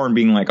criticized for and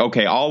being like,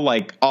 okay,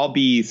 I'll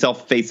be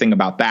self-facing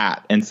about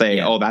that and say,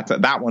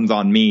 that one's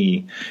on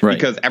me, right,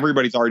 because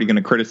everybody's already going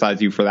to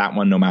criticize you for that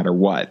one no matter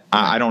what.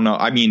 I don't know.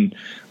 I mean,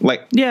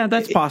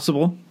 that's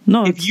possible.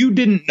 No, if you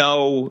didn't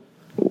know.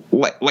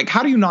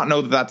 How do you not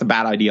know that that's a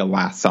bad idea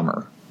last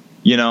summer?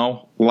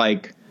 Well,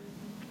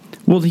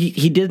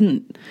 he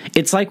didn't.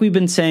 It's like we've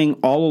been saying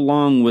all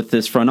along with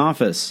this front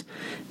office.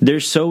 They're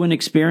so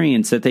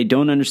inexperienced that they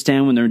don't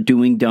understand when they're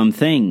doing dumb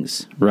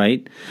things,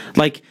 right?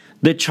 Like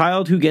the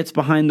child who gets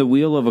behind the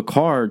wheel of a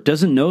car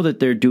doesn't know that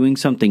they're doing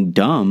something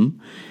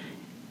dumb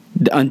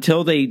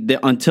until they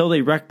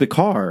wreck the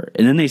car,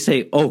 and then they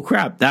say, "Oh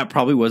crap, that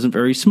probably wasn't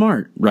very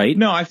smart," right?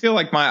 No, I feel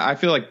like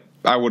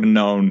I would have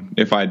known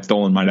if I had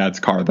stolen my dad's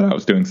car that I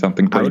was doing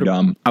something pretty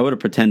dumb. I would have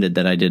pretended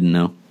that I didn't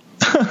know.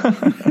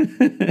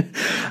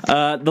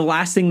 The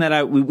last thing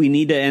that we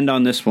need to end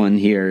on this one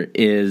here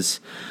is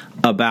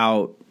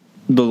about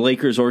the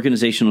Lakers'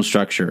 organizational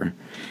structure.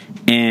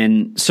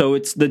 And so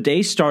the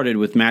day started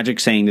with Magic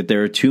saying that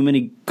there are too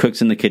many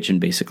cooks in the kitchen,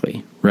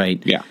 basically,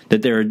 right? Yeah.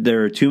 That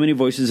there are too many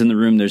voices in the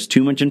room. There's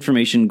too much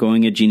information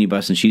going at Jeanie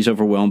Buss, and she's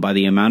overwhelmed by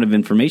the amount of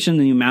information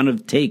and the amount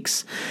of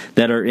takes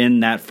that are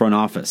in that front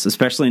office,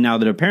 especially now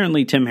that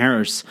apparently Tim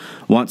Harris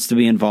wants to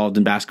be involved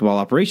in basketball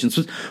operations,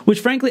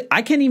 which frankly,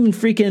 I can't even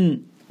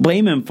freaking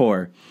blame him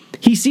for.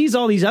 He sees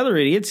all these other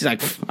idiots. He's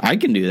like, I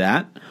can do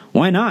that.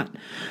 Why not?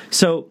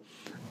 So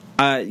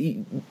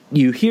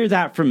you hear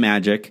that from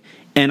Magic.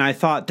 And I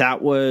thought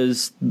that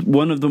was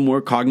one of the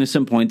more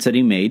cognizant points that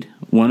he made,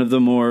 one of the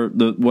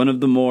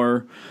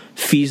more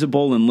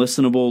feasible and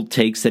listenable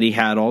takes that he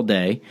had all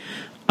day.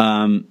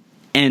 And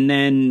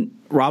then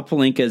Rob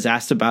Pelinka is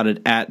asked about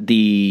it at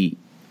the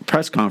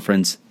press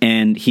conference,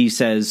 and he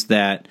says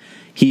that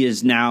he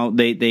is now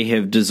they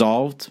have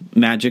dissolved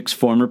Magic's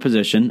former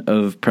position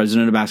of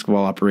president of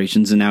basketball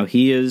operations, and now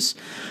he is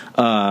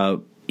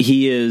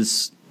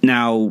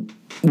now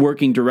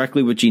working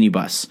directly with Jeanie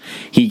Buss.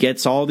 He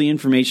gets all the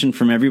information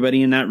from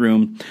everybody in that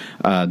room,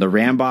 the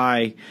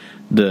Ramby,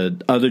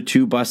 the other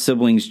 2 Buss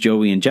siblings,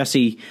 Joey and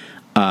Jesse,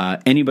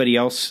 anybody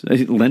else,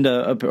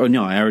 Linda. Oh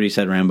no, I already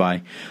said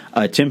Ramby.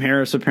 Tim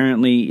Harris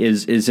apparently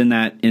is in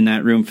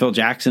that room. Phil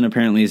Jackson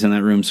apparently is in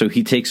that room. So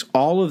he takes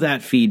all of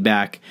that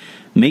feedback,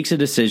 makes a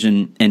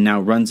decision, and now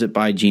runs it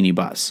by Jeanie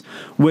Buss,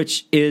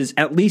 which is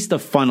at least a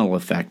funnel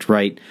effect,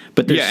 right?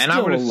 But there's and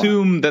I would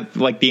assume that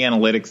the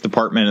analytics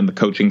department and the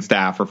coaching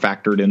staff are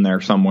factored in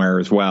there somewhere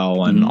as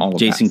well, and all of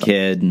Jason that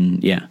Kidd,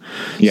 and yeah.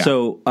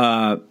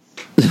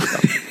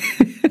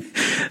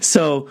 So,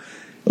 so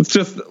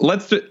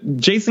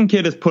Jason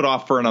Kidd is put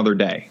off for another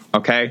day,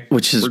 okay?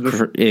 Which is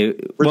we're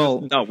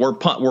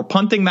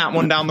punting that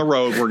one down the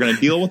road. We're going to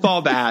deal with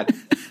all that.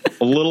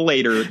 a little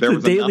later. There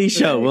was a Daily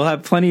Show. We'll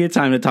have plenty of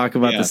time to talk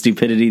about the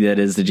stupidity that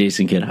is the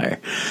Jason Kidd hire.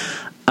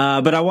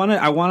 But I want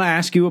to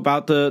ask you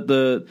about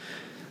the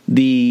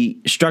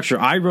structure.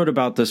 I wrote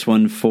about this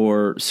one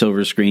for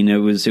Silver Screen. It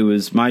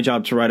was my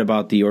job to write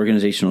about the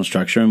organizational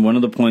structure. And one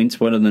of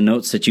the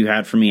notes that you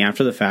had for me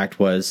after the fact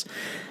was,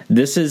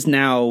 this is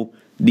now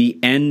the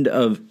end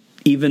of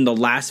even the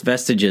last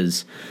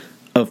vestiges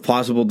of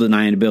plausible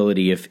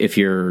deniability if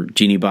you're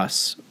Jeanie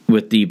Buss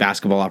with the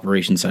basketball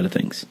operations side of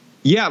things.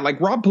 Yeah, like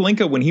Rob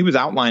Pelinka, when he was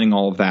outlining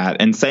all of that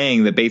and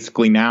saying that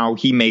basically now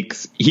he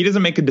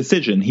doesn't make a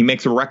decision, he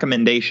makes a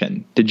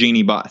recommendation to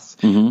Jeanie Buss,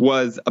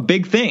 was a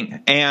big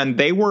thing. And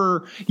they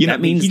were,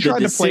 that means he the tried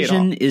to play it off.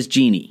 decision is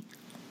Jeanie.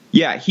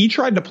 Yeah, he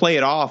tried to play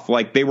it off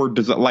like they were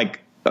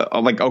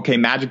okay,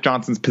 Magic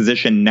Johnson's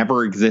position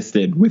never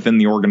existed within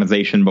the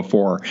organization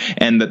before,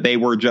 and that they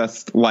were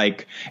just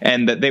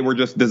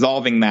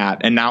dissolving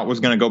that, and now it was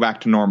going to go back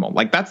to normal.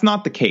 Like, that's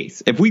not the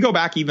case. If we go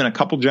back even a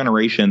couple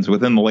generations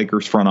within the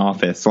Lakers front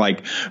office,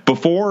 like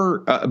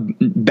before,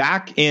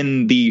 back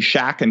in the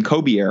Shaq and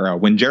Kobe era,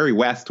 when Jerry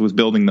West was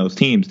building those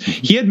teams,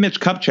 he had Mitch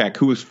Kupchak,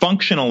 who was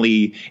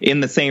functionally in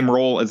the same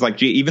role as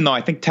even though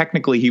I think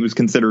technically he was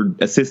considered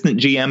assistant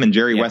GM and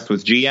Jerry West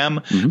was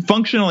GM,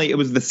 functionally it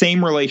was the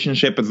same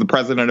relationship as the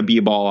president of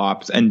B-Ball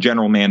Ops and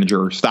general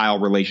manager style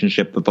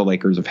relationship that the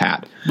Lakers have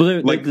had.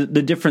 Well,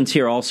 the difference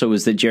here also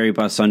is that Jerry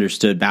Buss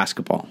understood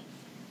basketball.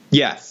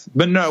 Yes,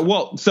 but no.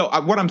 Well, so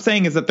what I'm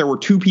saying is that there were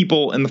two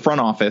people in the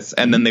front office,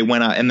 and then they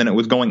went out, and then it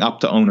was going up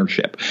to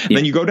ownership. Yeah.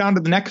 Then you go down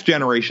to the next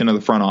generation of the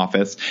front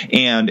office,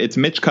 and it's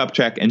Mitch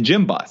Kupchak and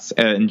Jim Buss.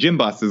 And Jim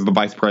Buss is the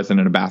vice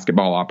president of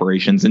basketball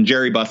operations, and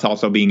Jerry Buss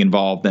also being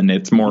involved. And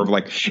it's more of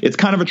it's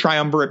kind of a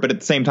triumvirate, but at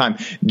the same time,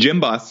 Jim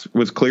Buss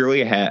was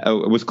clearly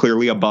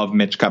above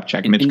Mitch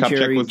Kupchak. Mitch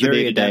Kupchak was the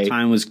day-to-day. At that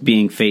time was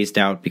being phased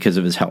out because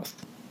of his health.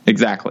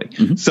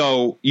 Exactly.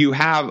 So you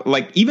have,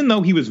 even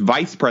though he was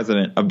vice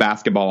president of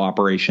basketball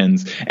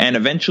operations, and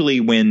eventually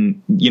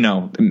when,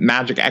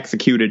 Magic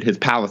executed his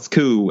palace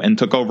coup and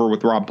took over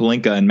with Rob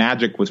Pelinka, and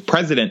Magic was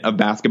president of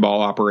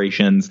basketball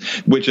operations,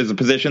 which is a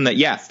position that,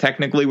 yes,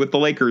 technically with the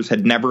Lakers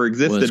had never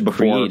existed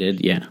before.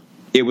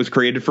 It was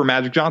created for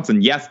Magic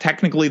Johnson. Yes,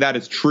 technically that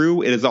is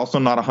true. It is also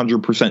not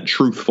 100%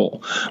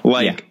 truthful.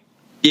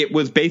 It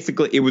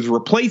was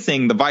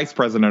replacing the vice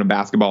president of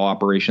basketball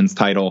operations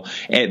title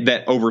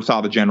that oversaw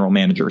the general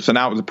manager. So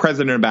now it was the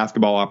president of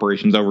basketball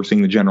operations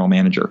overseeing the general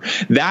manager.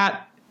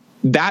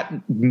 That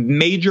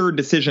major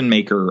decision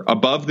maker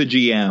above the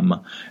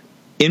GM,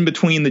 in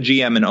between the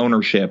GM and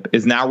ownership,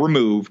 is now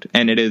removed,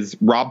 and it is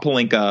Rob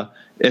Pelinka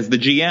as the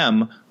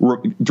GM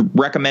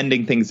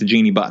recommending things to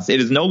Jeanie Buss. It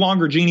is no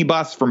longer Jeanie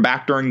Buss from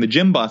back during the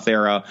Jim Buss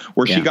era,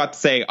 where she got to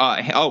say,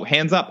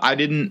 hands up,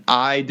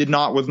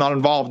 was not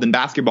involved in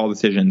basketball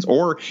decisions.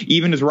 Or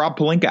even as Rob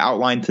Pelinka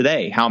outlined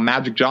today, how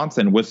Magic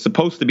Johnson was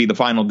supposed to be the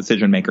final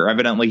decision maker.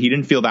 Evidently he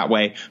didn't feel that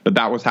way, but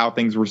that was how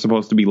things were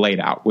supposed to be laid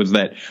out, was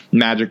that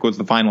Magic was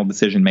the final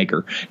decision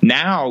maker.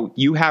 Now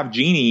you have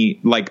Jeanie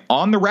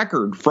on the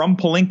record from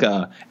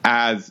Pelinka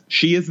as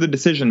she is the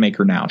decision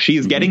maker now. She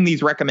is getting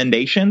these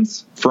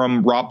recommendations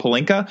from Rob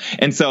Pelinka.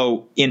 And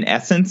so in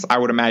essence, I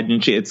would imagine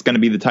it's going to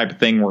be the type of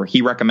thing where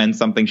he recommends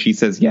something, she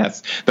says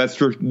yes. That's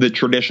the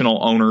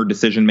traditional owner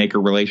decision maker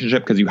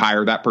relationship, because you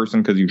hire that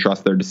person because you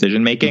trust their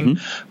decision making.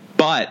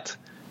 But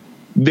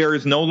there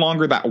is no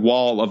longer that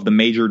wall of the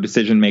major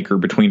decision maker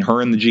between her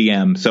and the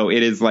GM. So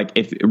it is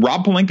if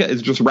Rob Pelinka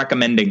is just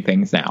recommending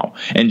things now,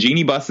 and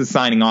Jeanie Buss is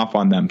signing off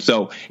on them.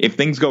 So if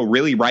things go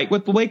really right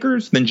with the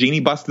Lakers, then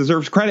Jeanie Buss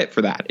deserves credit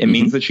for that. It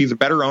means that she's a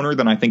better owner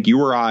than I think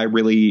you or I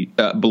really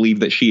believe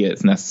that she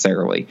is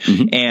necessarily.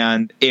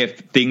 And if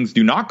things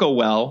do not go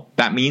well,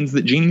 that means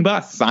that Jeanie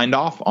Buss signed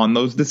off on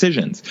those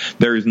decisions.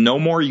 There is no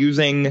more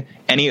using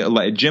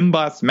any Jim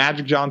Buss,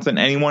 Magic Johnson,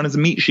 anyone as a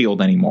meat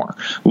shield anymore.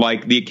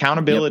 The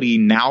accountability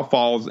now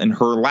falls in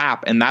her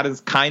lap, and that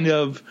is kind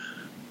of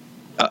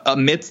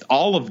amidst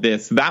all of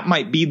this, that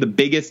might be the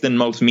biggest and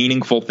most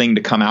meaningful thing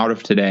to come out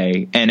of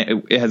today, and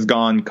it has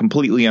gone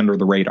completely under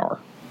the radar.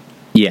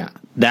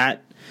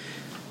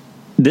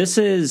 This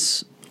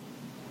is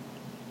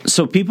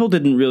so people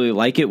didn't really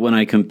like it when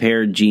I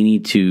compared Jeanie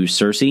to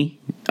Cersei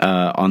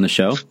on the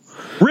show.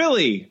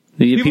 Really?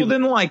 People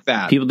didn't like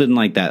that. People didn't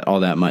like that all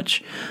that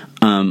much.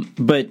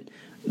 But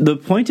the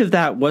point of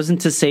that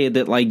wasn't to say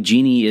that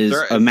Jeanie is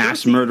a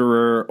mass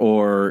murderer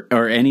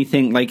or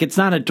anything. It's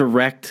not a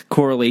direct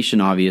correlation,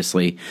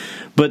 obviously.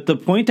 But the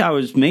point I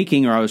was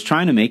making, or I was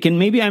trying to make, and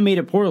maybe I made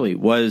it poorly,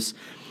 was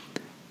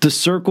the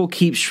circle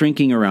keeps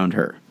shrinking around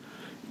her.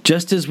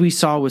 Just as we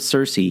saw with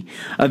Cersei.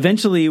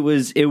 Eventually it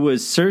was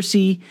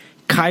Cersei,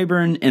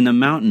 Qyburn, and the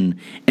Mountain,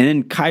 and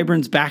then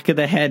Qyburn's back of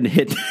the head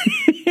hit.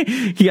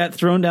 He got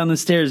thrown down the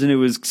stairs, and it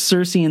was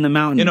Cersei in the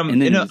Mountain.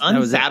 In an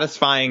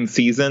unsatisfying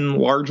season,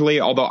 largely.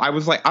 Although I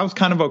was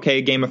kind of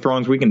okay. Game of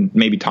Thrones. We can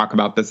maybe talk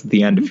about this at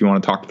the end if you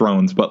want to talk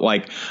Thrones. But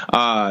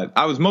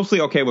I was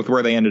mostly okay with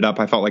where they ended up.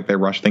 I felt like they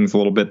rushed things a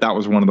little bit. That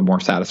was one of the more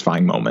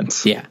satisfying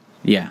moments. Yeah.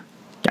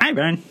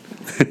 Qyburn.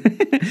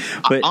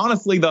 But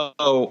honestly,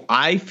 though,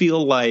 I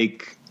feel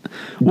like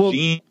Well,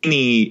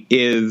 Jeannie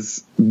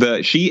is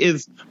she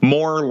is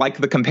more like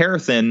the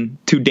comparison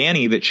to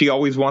Dany that she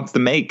always wants to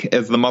make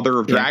as the mother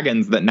of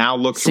dragons that now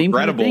looks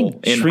regrettable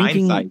in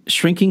hindsight.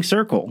 Shrinking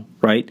circle,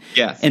 right?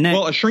 Yes. And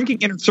a shrinking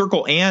inner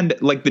circle, and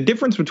like the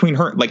difference between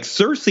her, like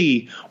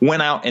Cersei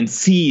went out and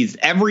seized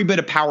every bit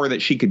of power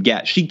that she could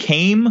get. She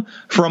came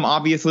from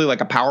obviously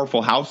like a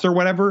powerful house or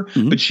whatever,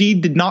 but she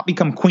did not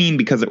become queen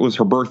because it was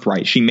her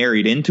birthright. She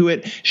married into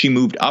it. She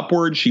moved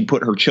upwards. She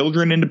put her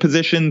children into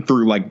position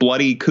through like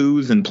bloody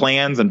coups and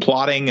plans and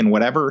plotting and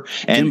whatever.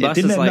 And Jim Buss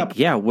is like,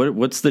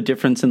 what's the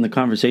difference in the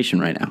conversation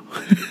right now?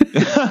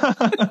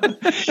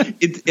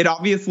 It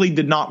obviously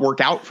did not work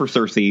out for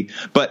Cersei,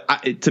 but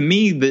to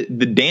me, the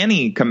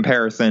Dany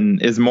comparison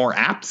is more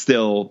apt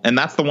still, and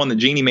that's the one that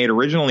Jeannie made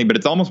originally, but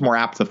it's almost more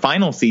apt to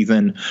final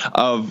season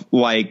of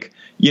like,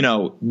 you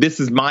know, this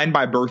is mine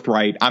by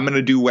birthright. I'm going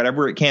to do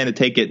whatever it can to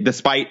take it,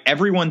 despite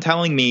everyone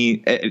telling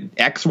me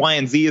X, Y,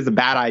 and Z is a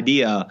bad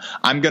idea.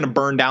 I'm going to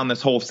burn down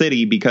this whole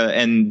city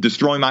and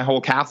destroy my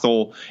whole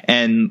castle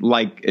and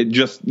like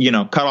just, you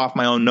know, cut off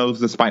my own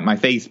nose to spite my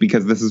face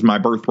because this is my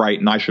birthright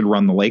and I should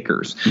run the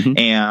Lakers.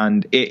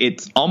 And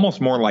it's almost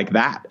more like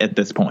that at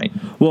this point.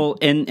 Well,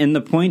 and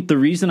the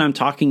reason I'm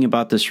talking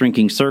about the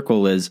shrinking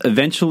circle is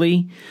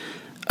eventually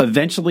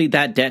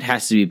that debt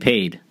has to be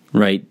paid.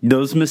 Right,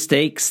 those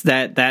mistakes,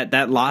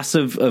 that loss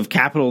of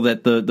capital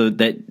that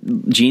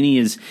that Jeannie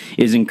is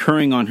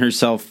incurring on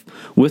herself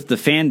with the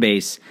fan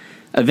base,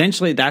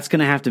 eventually that's going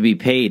to have to be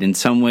paid in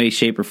some way,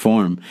 shape, or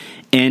form.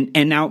 And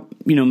now,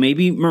 you know,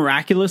 maybe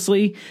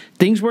miraculously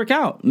things work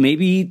out.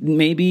 Maybe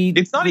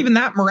it's not even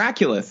that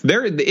miraculous.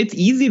 It's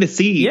easy to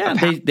see. Yeah,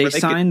 they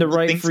sign the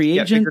right free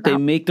agent. They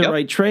make the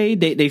right trade.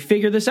 They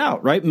figure this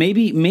out, right?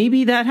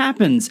 Maybe that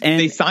happens. And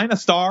they sign a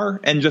star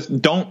and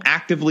just don't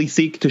actively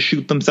seek to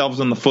shoot themselves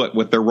in the foot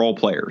with their role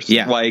players.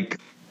 Yeah,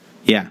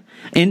 yeah.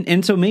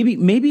 And so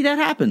maybe that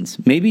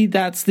happens. Maybe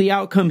that's the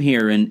outcome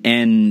here,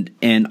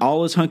 and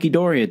all is hunky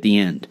dory at the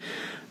end.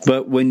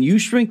 But when you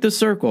shrink the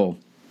circle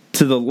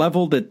to the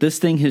level that this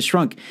thing has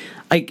shrunk,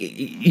 like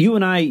you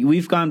and I,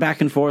 we've gone back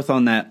and forth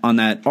on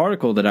that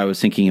article that I was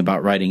thinking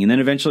about writing, and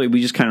then eventually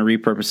we just kind of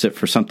repurposed it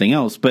for something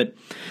else. But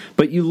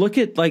you look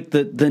at like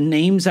the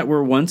names that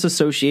were once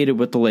associated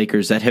with the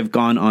Lakers that have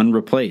gone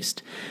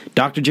unreplaced.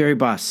 Dr. Jerry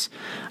Buss,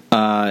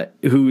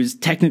 who's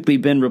technically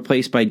been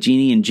replaced by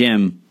Jeannie and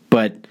Jim,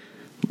 but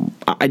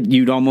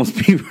you'd almost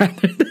be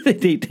rather that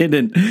they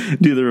didn't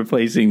do the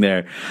replacing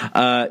there.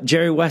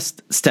 Jerry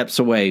West steps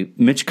away.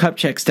 Mitch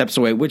Kupchak steps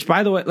away. Which,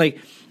 by the way, like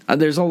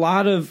there's a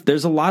lot of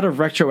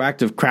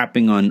retroactive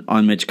crapping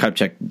on Mitch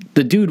Kupchak.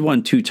 The dude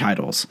won 2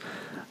 titles,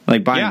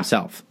 like by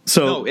himself.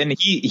 So and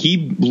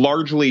he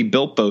largely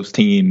built those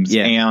teams.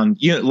 Yeah. And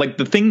you know, like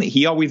the thing that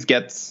he always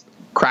gets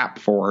crap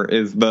for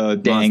is the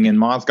Deng and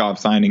Mozgov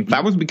signing.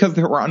 That was because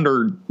they were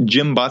under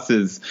Jim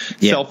Buss's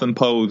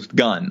self-imposed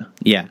gun.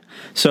 Yeah.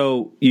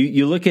 So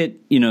you look at,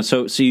 you know,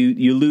 so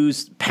you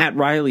lose Pat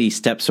Riley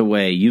steps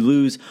away. You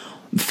lose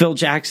Phil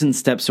Jackson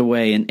steps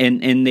away,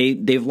 and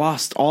they've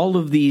lost all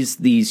of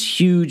these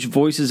huge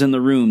voices in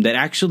the room that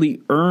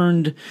actually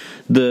earned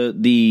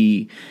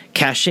the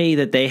cachet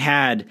that they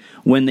had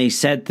when they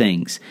said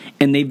things.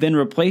 And they've been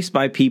replaced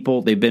by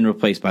people. They've been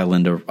replaced by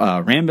Linda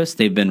Rambis.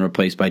 They've been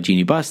replaced by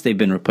Jeannie Buss. They've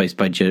been replaced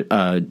by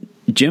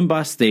Jim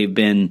Buss. They've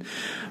been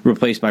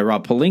replaced by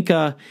Rob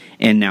Pelinka,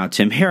 and now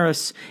Tim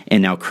Harris,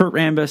 and now Kurt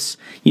Rambis.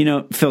 You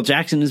know, Phil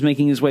Jackson is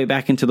making his way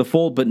back into the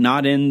fold, but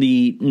not in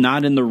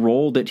the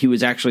role that he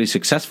was actually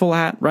successful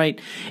at, right?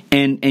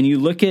 And you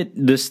look at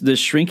this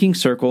shrinking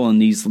circle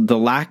and the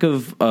lack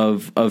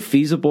of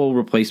feasible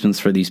replacements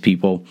for these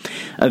people.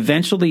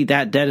 Eventually,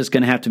 that debt is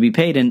going to have to be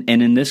paid, and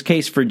in this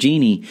case for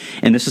Jeannie,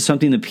 and this is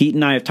something that Pete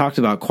and I have talked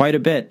about quite a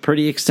bit,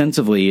 pretty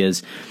extensively,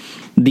 is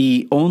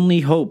the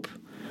only hope,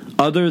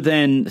 other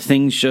than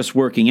things just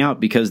working out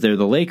because they're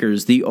the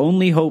Lakers, the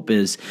only hope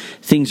is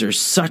things are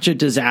such a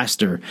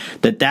disaster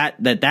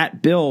that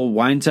bill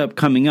winds up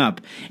coming up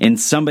and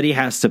somebody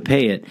has to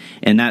pay it,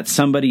 and that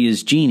somebody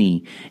is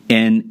Jeannie,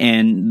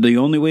 and the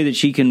only way that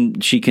she can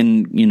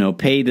you know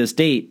pay this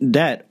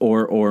debt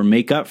or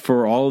make up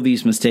for all of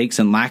these mistakes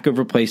and lack of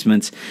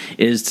replacements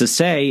is to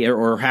say,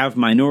 or have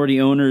minority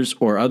owners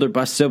or other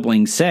Buss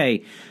siblings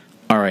say,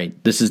 all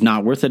right, this is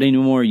not worth it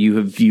anymore. You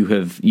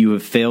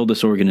have failed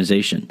this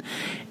organization,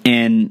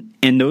 and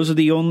those are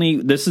the only.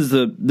 This is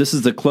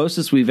the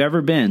closest we've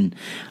ever been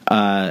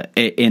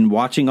in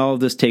watching all of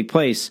this take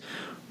place,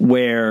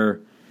 where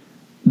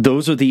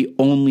those are the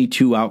only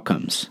 2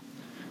 outcomes.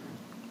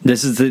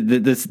 This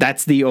is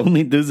that's the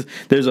only.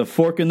 There's a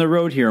fork in the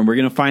road here, and we're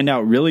going to find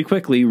out really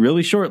quickly,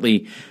 really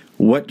shortly,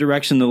 what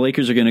direction the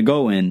Lakers are going to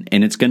go in,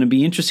 and it's going to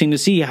be interesting to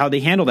see how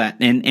they handle that.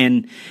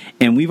 And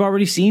we've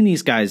already seen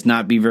these guys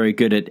not be very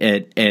good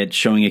at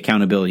showing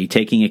accountability,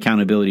 taking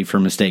accountability for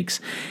mistakes.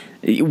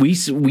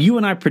 You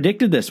and I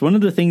predicted this. One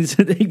of the things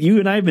that you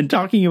and I have been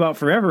talking about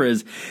forever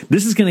is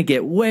this is going to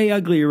get way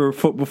uglier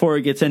before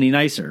it gets any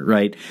nicer,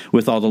 right?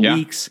 With all the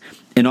leaks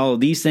and all of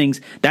these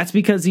things. That's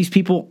because these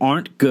people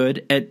aren't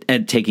good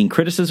at taking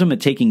criticism, at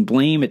taking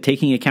blame, at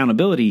taking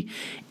accountability,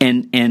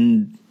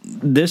 and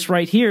this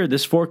right here,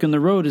 this fork in the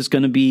road is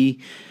going to be,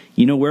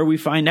 where we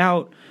find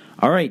out,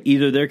 all right,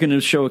 either they're going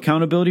to show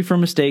accountability for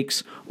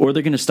mistakes or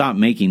they're going to stop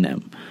making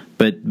them.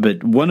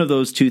 But one of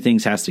those two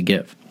things has to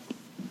give.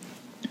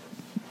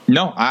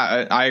 No,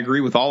 I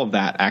agree with all of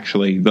that,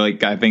 actually.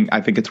 Like, I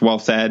think it's well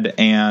said,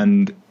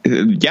 and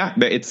yeah,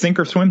 it's sink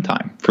or swim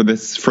time for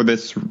this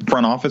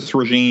front office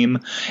regime,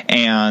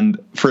 and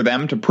for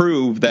them to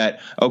prove that,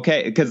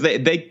 okay, because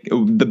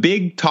the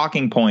big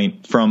talking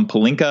point from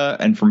Pelinka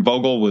and from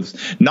Vogel was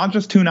not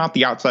just tune out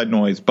the outside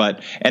noise,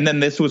 and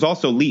then this was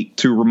also leaked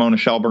to Ramona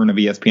Shelburne of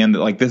ESPN, that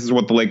like this is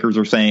what the Lakers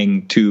are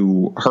saying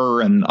to her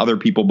and other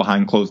people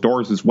behind closed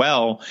doors as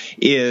well,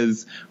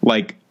 is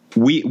like,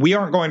 we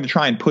aren't going to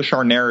try and push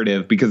our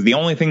narrative, because the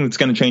only thing that's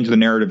going to change the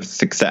narrative is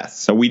success.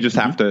 So we just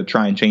have to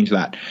try and change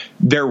that.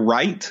 They're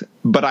right,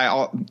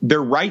 but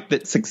they're right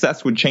that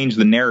success would change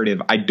the narrative.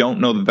 I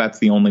don't know that that's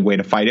the only way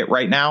to fight it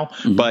right now,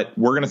 but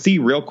we're going to see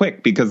real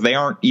quick, because they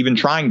aren't even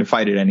trying to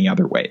fight it any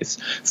other ways.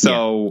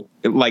 So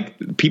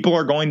like, people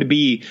are going to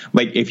be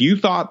like, if you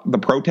thought the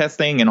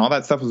protesting and all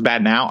that stuff was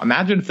bad now,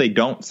 imagine if they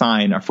don't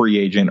sign a free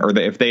agent, or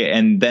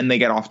and then they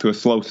get off to a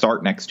slow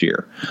start next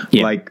year.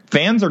 Like,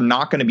 fans are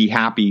not going to be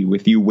happy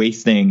with you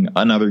wasting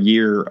another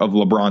year of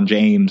LeBron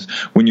James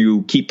when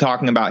you keep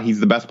talking about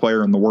he's the best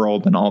player in the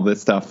world and all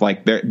this stuff.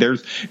 Like,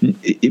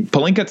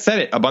 Pelinka said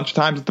it a bunch of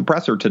times at the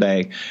presser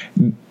today.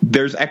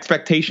 There's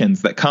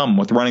expectations that come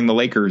with running the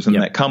Lakers, and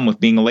that come with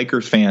being a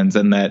Lakers fans,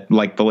 and that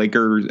like the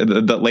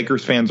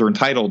Lakers fans are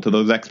entitled to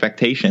those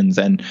expectations.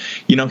 And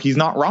he's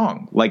not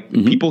wrong. Like,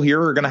 people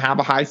here are going to have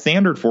a high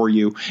standard for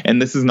you,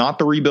 and this is not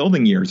the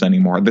rebuilding years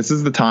anymore. This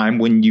is the time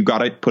when you got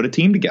to put a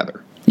team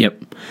together.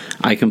 Yep,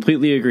 I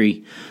completely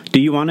agree.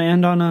 Do you want to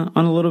end on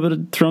a little bit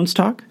of Thrones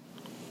talk?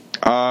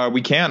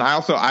 We can. I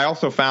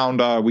also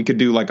found we could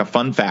do like a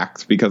fun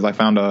facts, because I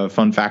found a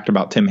fun fact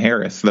about Tim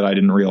Harris that I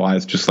didn't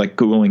realize, just like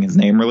Googling his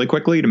name really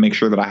quickly to make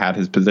sure that I had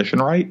his position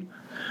right.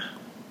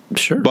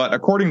 Sure. But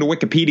according to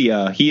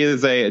Wikipedia,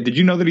 did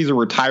you know that he's a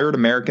retired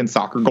American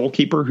soccer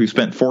goalkeeper who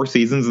spent 4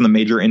 seasons in the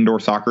major indoor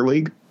soccer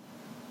league?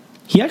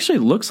 He actually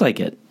looks like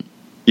it.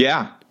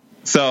 Yeah.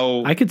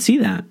 So I could see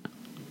that.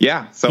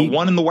 Yeah. So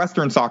one in the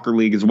Western Soccer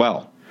League as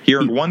well. He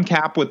earned 1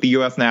 cap with the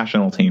U.S.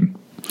 national team.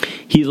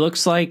 He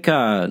looks like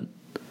Michael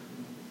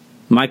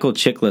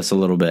Chiklis a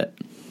little bit.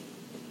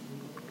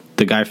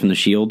 The guy from The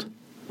Shield.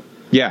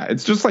 Yeah,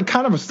 it's just like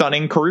kind of a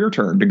stunning career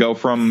turn to go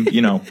from,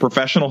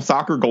 professional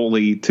soccer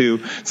goalie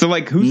to, so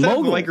like, who says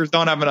the Lakers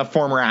don't have enough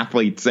former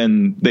athletes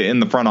in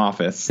the front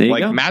office?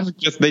 Like, Magic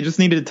they just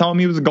needed to tell him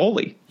he was a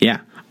goalie.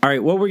 Yeah. All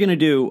right, what we're going to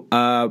do,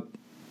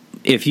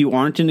 if you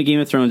aren't into Game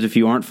of Thrones, if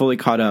you aren't fully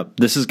caught up,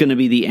 this is going to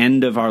be the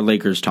end of our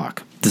Lakers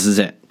talk. This is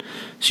it.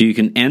 So you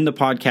can end the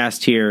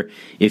podcast here.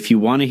 If you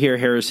want to hear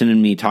Harrison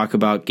and me talk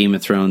about Game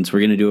of Thrones, we're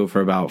going to do it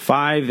for about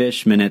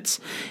 5-ish minutes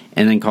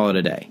and then call it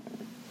a day.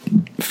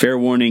 Fair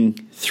warning,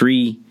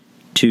 3,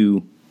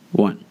 2,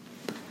 1.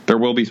 There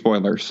will be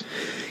spoilers.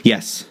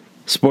 Yes.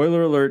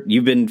 Spoiler alert,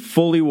 you've been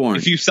fully warned.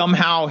 If you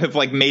somehow have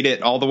like made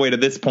it all the way to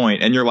this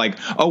point and you're like,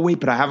 oh wait,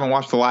 but I haven't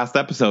watched the last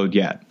episode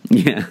yet.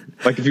 Yeah.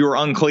 Like, if you were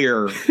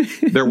unclear,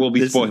 there will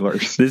be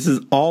spoilers. This is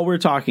all we're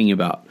talking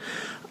about.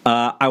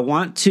 I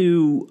want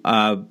to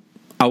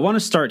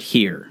start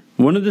here.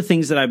 One of the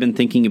things that I've been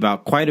thinking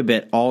about quite a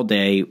bit all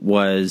day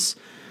was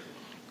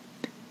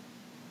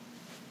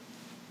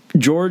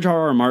George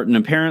R.R. Martin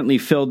apparently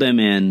filled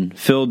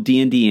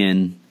D&D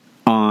in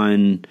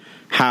on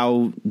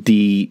how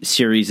the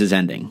series is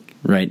ending,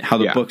 right? How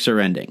the books are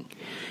ending.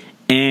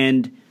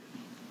 And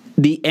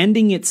the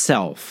ending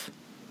itself,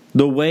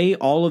 the way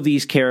all of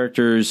these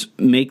characters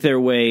make their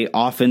way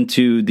off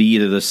into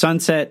either the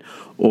sunset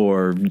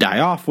or die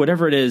off,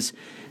 whatever it is,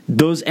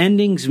 those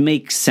endings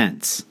make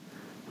sense,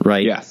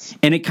 right? Yes.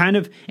 And it kind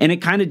of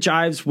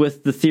jives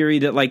with the theory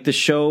that like the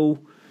show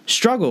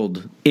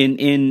struggled in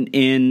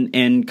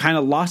and kind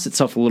of lost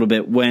itself a little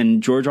bit when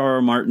George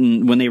R.R.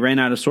 Martin, when they ran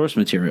out of source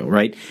material,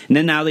 right? And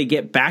then now they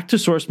get back to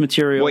source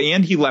material. Well,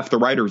 and he left the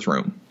writer's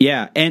room.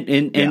 Yeah,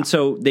 and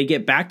so they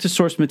get back to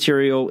source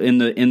material in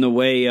the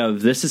way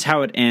of this is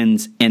how it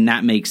ends, and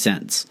that makes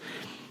sense.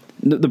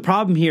 The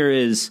problem here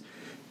is,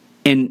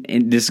 and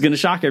this is going to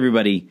shock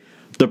everybody,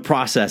 the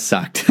process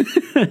sucked.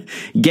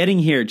 Getting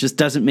here just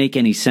doesn't make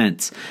any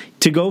sense.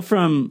 To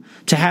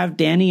have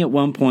Dany at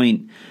one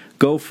point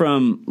go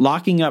from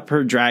locking up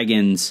her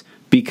dragons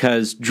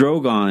because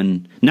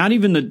Drogon, not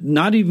even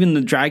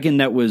the dragon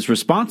that was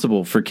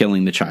responsible for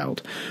killing the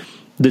child,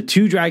 the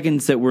 2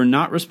 dragons that were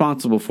not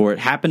responsible for it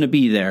happened to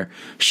be there.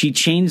 She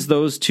chains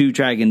those 2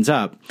 dragons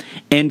up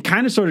and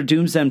kind of sort of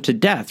dooms them to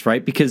death,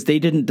 right? Because they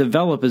didn't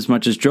develop as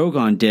much as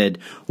Drogon did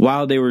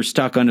while they were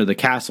stuck under the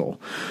castle.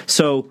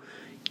 So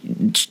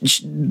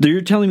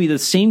you're telling me the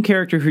same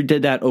character who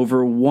did that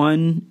over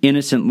 1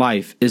 innocent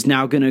life is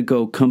now going to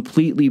go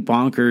completely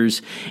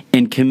bonkers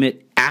and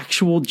commit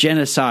actual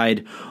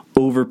genocide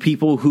over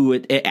people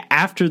who,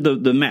 after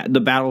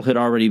the battle had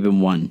already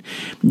been won.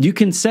 You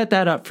can set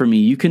that up for me.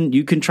 You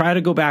can try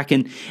to go back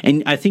and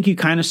I think you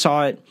kind of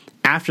saw it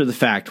after the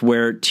fact,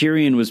 where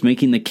Tyrion was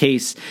making the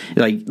case,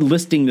 like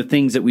listing the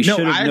things that we should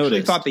have noticed. I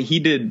actually thought that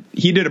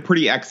he did a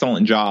pretty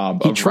excellent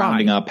job of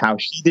rounding up how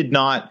she did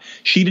not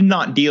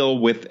deal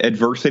with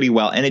adversity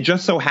well, and it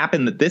just so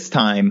happened that this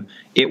time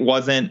it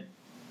wasn't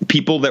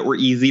people that were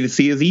easy to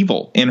see as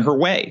evil in her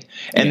way,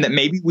 and that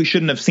maybe we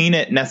shouldn't have seen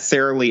it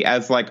necessarily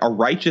as like a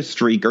righteous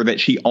streak, or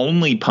that she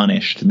only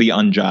punished the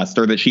unjust,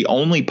 or that she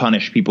only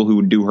punished people who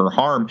would do her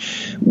harm.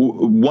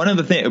 One of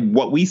the things,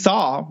 what we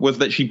saw was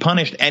that she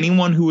punished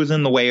anyone who was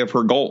in the way of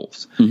her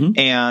goals.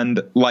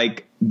 And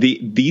like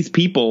these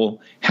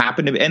people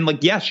happen to, and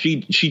like, yes,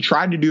 she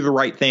tried to do the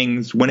right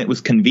things when it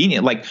was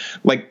convenient, like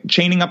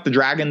chaining up the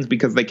dragons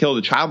because they killed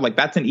a child. Like,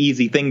 that's an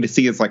easy thing to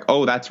see as like,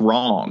 oh, that's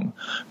wrong.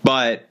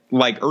 But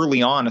like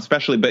early on,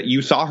 especially, but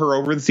you saw her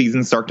over the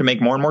season start to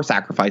make more and more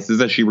sacrifices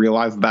as she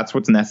realized that's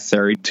what's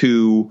necessary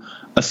to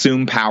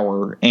assume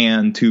power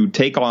and to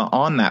take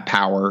on that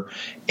power.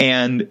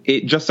 And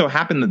it just so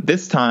happened that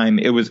this time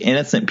it was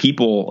innocent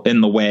people in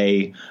the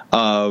way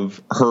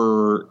of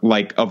her,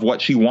 like, of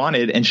what she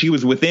wanted, and she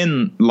was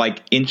within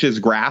like inches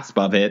grasp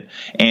of it,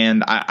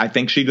 and I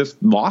think she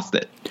just lost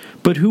it.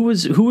 But who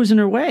was in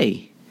her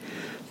way?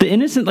 The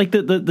innocent, like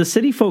the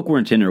city folk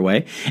weren't in her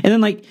way. And then,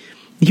 like,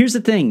 here's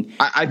the thing.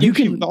 I think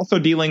she was also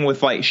dealing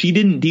with, like, she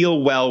didn't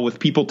deal well with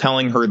people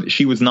telling her that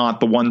she was not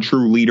the one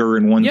true leader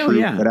and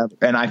whatever.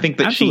 And I think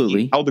that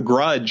she held a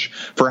grudge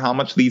for how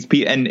much these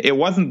people, and it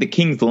wasn't the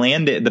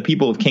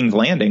people of King's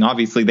Landing.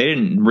 Obviously, they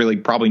didn't really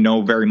probably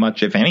know very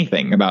much, if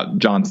anything, about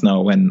Jon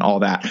Snow and all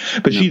that.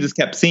 But she just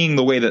kept seeing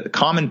the way that the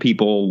common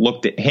people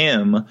looked at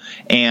him.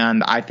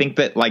 And I think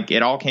that, like,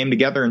 it all came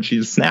together and she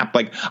just snapped.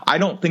 Like, I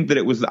don't think that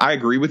it was, I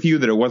agree with you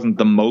that it wasn't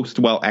the most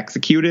well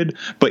executed,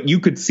 but you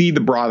could see the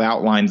broad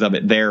outline of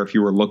it there if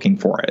you were looking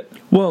for it.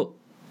 Well,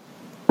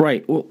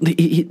 right. Well,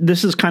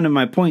 this is kind of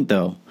my point,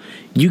 though.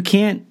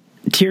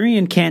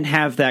 Tyrion can't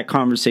have that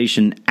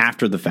conversation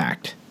after the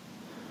fact,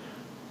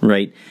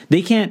 right?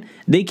 They can't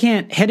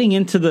heading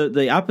into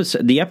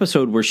the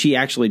episode where she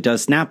actually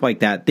does snap like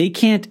that. They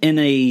can't in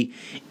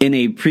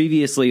a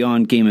previously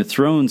on Game of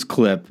Thrones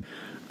clip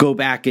go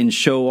back and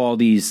show all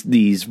these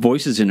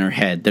voices in her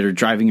head that are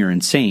driving her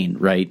insane,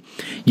 right?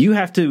 You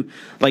have to,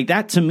 like,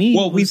 that to me.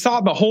 Well, we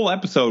saw the whole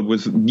episode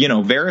was,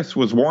 Varys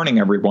was warning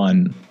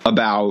everyone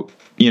about,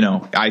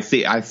 I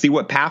see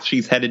what path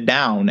she's headed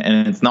down,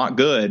 and it's not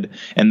good,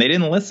 and they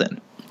didn't listen.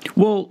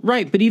 Well,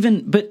 right, but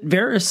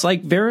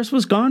Varys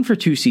was gone for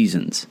 2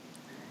 seasons.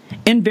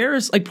 And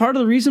Varys, like, part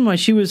of the reason why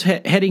she was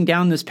heading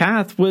down this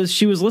path was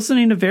she was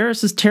listening to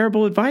Varys'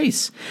 terrible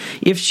advice.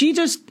 If she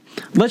just,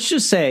 let's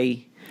just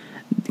say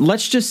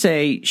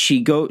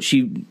she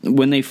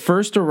when they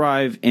first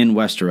arrive in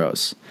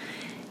Westeros,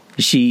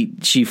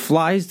 she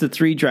flies the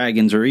 3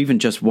 dragons, or even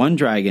just 1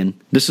 dragon.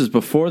 This is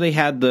before they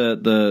had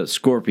the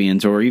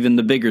scorpions, or even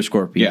the bigger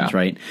scorpions,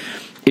 right?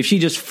 If she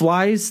just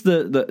flies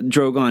the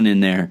Drogon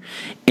in there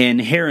and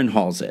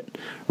Harrenhals it,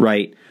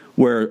 right,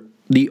 where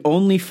the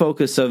only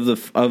focus of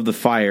the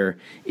fire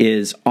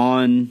is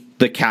on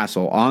the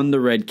castle, on the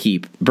Red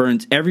Keep,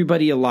 burns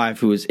everybody alive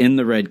who is in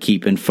the Red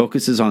Keep and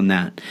focuses on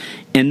that.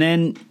 And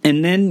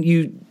then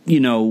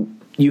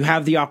you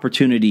have the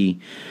opportunity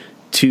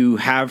to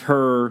have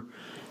her,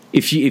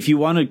 if you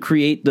want to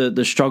create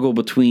the struggle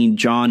between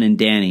Jon and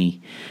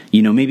Dany,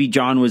 maybe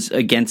Jon was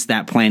against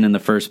that plan in the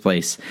first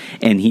place,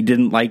 and he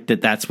didn't like that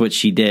that's what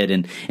she did,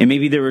 and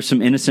maybe there were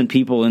some innocent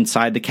people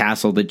inside the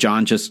castle that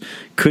Jon just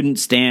couldn't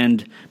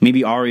stand.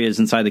 Maybe Arya's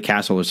inside the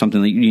castle or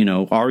something,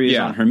 like, Arya's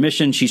on her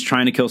mission, she's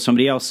trying to kill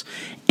somebody else,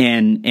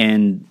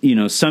 and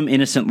some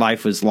innocent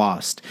life was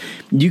lost.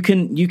 You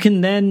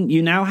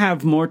now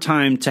have more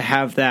time to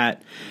have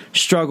that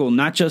struggle,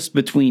 not just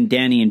between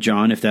Dany and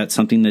Jon, if that's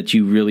something that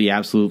you really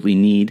absolutely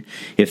need,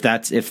 if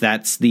that's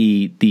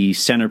the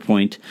center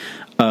point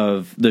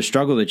of the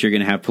struggle that you're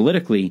going to have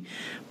politically,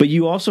 but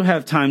you also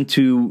have time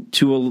to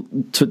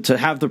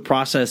have the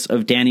process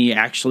of Dany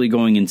actually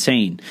going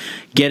insane,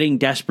 getting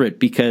desperate,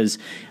 because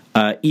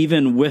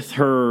even with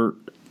her,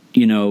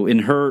 in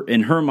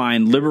her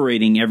mind,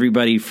 liberating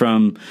everybody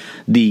from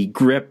the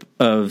grip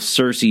of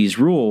Cersei's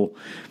rule,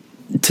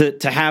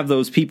 to have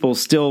those people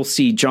still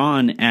see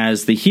Jon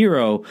as the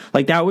hero,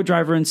 like, that would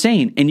drive her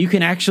insane. And you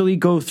can actually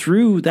go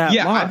through that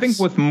loss. I think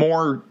with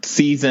more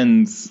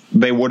seasons,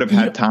 they would have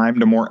had time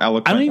to more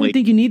eloquently. I don't even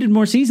think you needed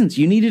more seasons.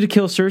 You needed to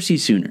kill Cersei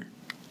sooner.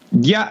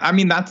 Yeah, I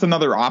mean, that's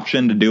another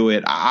option to do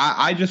it.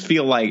 I just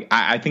feel like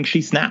I think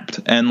she snapped,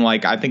 and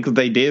like, I think that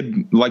they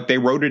did, like, they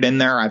wrote it in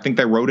there. I think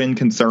they wrote in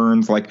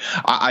concerns. Like,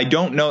 I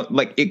don't know,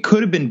 like, it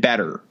could have been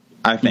better,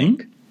 I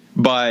think,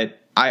 but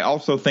I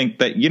also think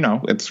that,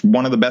 it's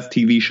one of the best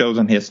TV shows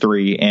in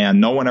history,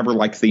 and no one ever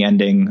likes the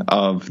ending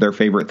of their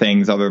favorite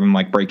things other than,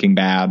 like, Breaking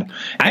Bad.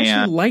 I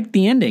actually liked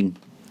the ending.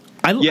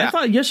 I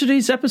thought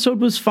yesterday's episode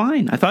was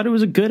fine. I thought it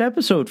was a good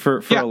episode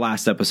for a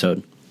last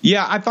episode.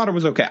 Yeah, I thought it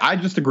was okay. I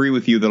just agree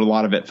with you that a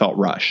lot of it felt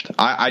rushed.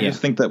 I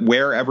just think that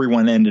where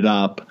everyone ended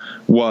up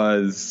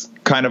was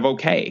kind of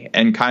okay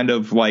and kind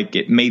of like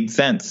it made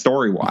sense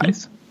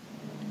story-wise.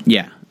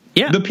 Yeah.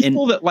 Yeah. The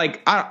people that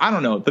like, I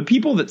don't know, the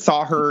people that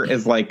saw her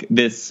as like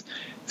this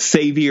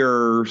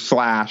savior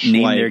slash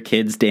name like, their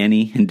kids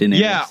Danny and Daenerys.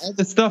 Yeah, all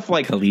this stuff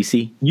like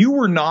Khaleesi. You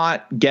were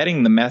not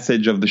getting the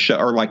message of the show,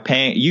 or like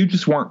you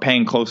just weren't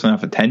paying close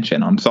enough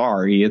attention. I'm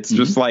sorry. It's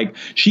just like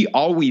she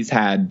always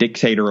had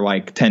dictator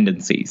like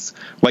tendencies.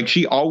 Like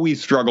she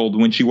always struggled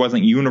when she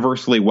wasn't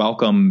universally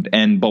welcomed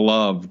and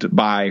beloved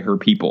by her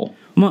people.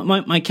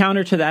 My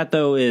counter to that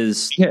though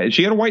is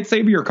she had a white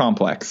savior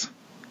complex.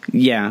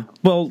 Yeah,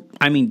 well,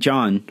 I mean,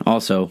 John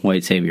also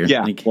white savior.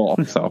 Yeah, like, well,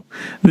 so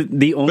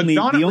the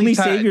only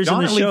saviors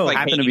in the show like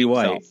happen to be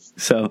white. Himself.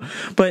 So,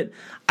 but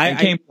I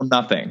came from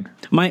nothing.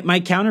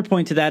 My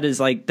counterpoint to that is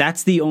like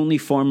that's the only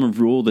form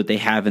of rule that they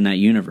have in that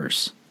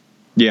universe.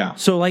 Yeah.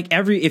 So like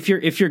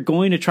if you're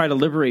going to try to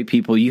liberate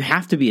people, you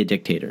have to be a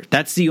dictator.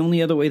 That's the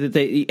only other way that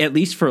they, at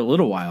least for a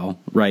little while,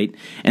 right?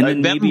 And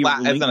then maybe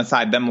as an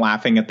aside, them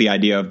laughing at the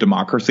idea of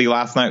democracy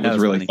last night was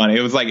really funny.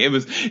 It was like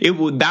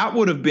that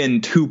would have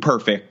been too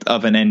perfect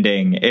of an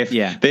ending if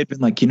they'd been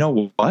like, you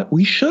know what,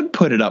 we should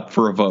put it up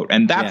for a vote,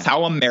 and that's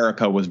how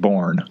America was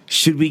born.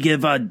 Should we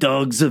give our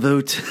dogs a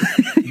vote?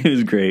 It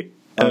was great.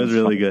 That was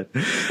really good.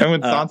 And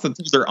when Sansa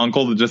told her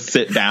uncle to just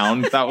sit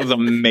down, that was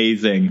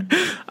amazing.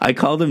 I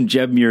called him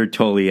Jeb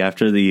Muir-Tully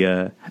after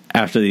the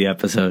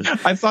episode.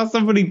 I saw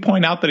somebody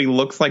point out that he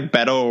looks like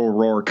Beto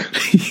O'Rourke.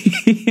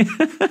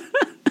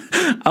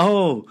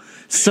 Oh,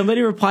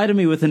 somebody replied to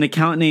me with an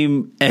account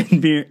name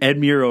Ed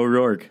Muir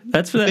O'Rourke.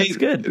 That's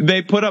good.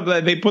 They put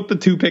the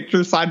two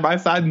pictures side by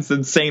side and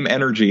said same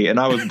energy, and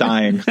I was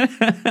dying.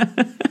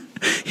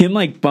 Him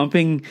like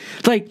bumping,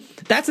 like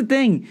that's the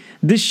thing.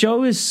 This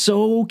show is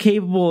so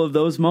capable of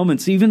those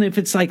moments, even if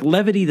it's like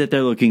levity that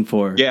they're looking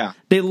for. Yeah,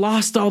 they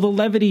lost all the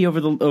levity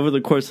over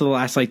the course of the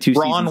last like 2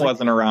 seasons. Ron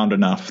wasn't around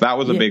enough. That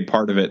was a big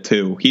part of it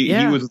too. He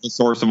was the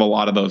source of a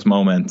lot of those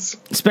moments,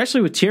 especially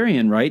with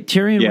Tyrion. Right,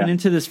 Tyrion went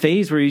into this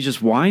phase where he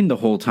just whined the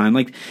whole time.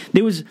 Like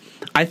there was,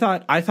 I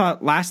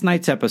thought last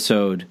night's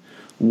episode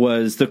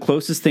was the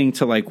closest thing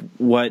to like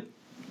what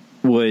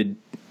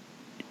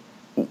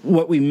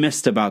we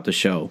missed about the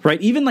show,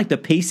 right? Even like the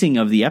pacing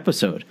of the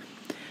episode,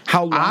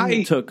 how long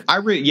it took. I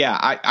agree.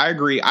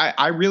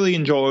 I really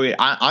enjoy.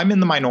 I'm in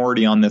the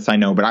minority on this, I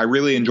know, but I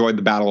really enjoyed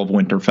the Battle of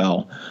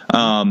Winterfell,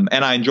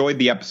 and I enjoyed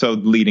the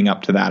episode leading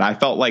up to that. I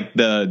felt like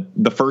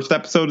the first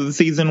episode of the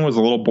season was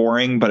a little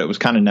boring, but it was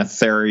kind of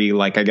necessary.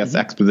 Like I guess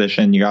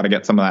exposition, you got to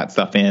get some of that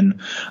stuff in.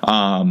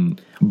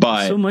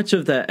 But so much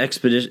of that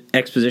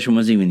exposition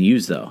wasn't even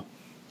used, though.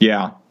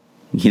 Yeah.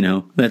 You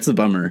know, that's a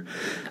bummer.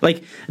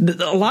 Like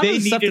a lot they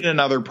of the stuff needed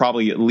another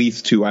probably at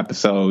least 2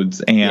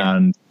 episodes,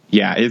 and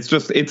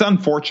it's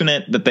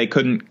unfortunate that they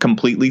couldn't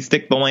completely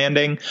stick the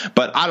landing.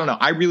 But I don't know.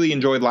 I really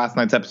enjoyed last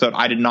night's episode.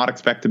 I did not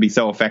expect to be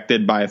so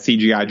affected by a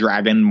CGI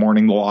dragon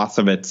mourning the loss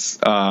of its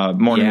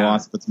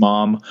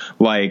mom.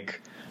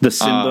 Like the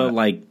Simba,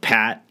 like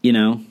Pat, you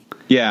know,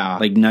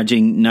 like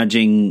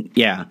nudging.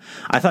 Yeah,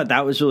 I thought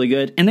that was really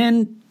good. And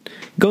then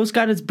Ghost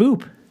got his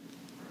boop.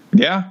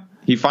 Yeah.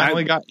 They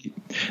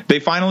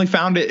finally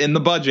found it in the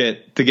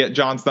budget to get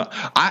Jon Snow.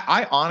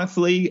 I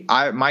honestly,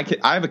 I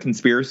have a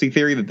conspiracy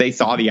theory that they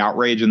saw the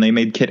outrage and they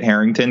made Kit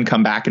Harington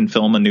come back and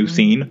film a new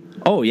scene.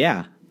 Oh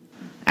yeah,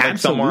 like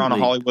somewhere on a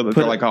Hollywood.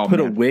 They're like,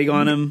 put a wig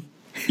on him.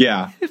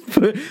 Yeah,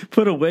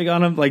 put a wig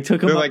on him. Like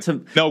took him they're up like,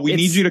 to. No, we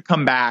need you to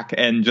come back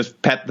and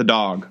just pet the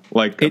dog.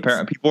 Like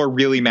apparently people are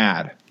really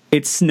mad.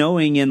 It's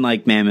snowing in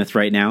like Mammoth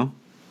right now.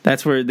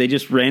 That's where they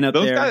just ran up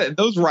there.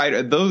 Those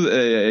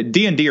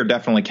D&D are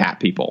definitely cat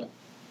people.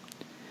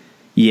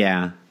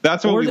 Yeah,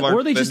 that's what we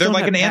learned. They're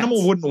like an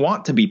animal wouldn't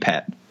want to be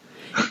pet,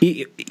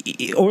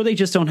 or they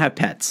just don't have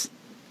pets.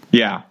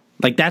 Yeah,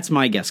 like that's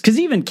my guess. Because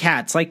even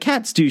cats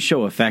do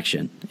show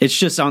affection. It's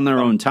just on their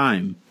own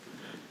time.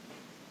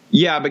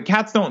 Yeah, but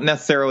cats don't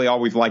necessarily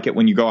always like it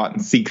when you go out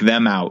and seek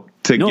them out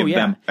to give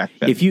them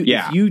affection. If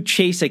you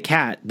chase a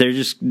cat,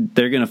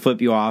 they're gonna flip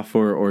you off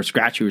or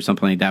scratch you or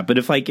something like that. But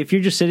if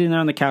you're just sitting there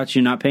on the couch,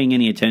 you're not paying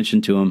any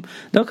attention to them,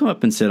 they'll come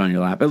up and sit on your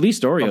lap. At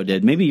least Oreo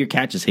did. Maybe your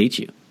cat just hates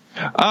you.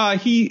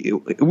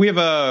 We have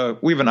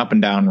an up and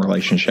down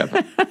relationship.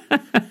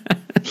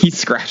 He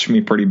scratched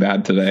me pretty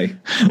bad today.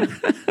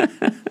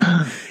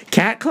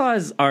 Cat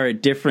claws are a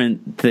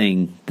different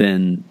thing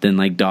than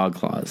like dog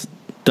claws.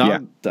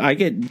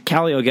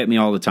 Callie will get me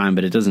all the time,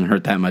 but it doesn't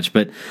hurt that much.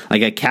 But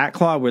like a cat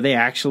claw where they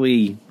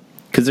actually,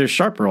 because they're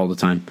sharper all the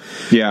time.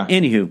 Yeah.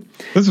 Anywho,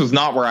 this was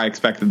not where I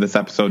expected this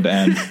episode to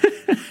end.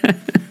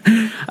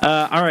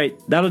 All right,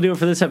 that'll do it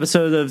for this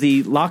episode of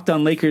the Locked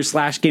On Lakers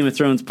 / Game of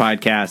Thrones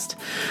podcast.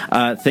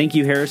 Thank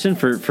you, Harrison,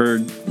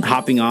 for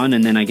hopping on,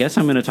 and then I guess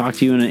I'm going to talk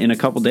to you in a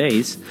couple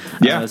days.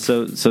 Yeah.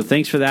 So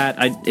thanks for that.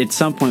 At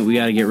some point, we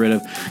got to get rid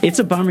of. It's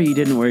a bummer you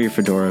didn't wear your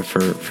fedora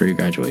for your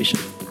graduation.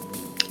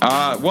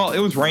 Well, it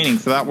was raining,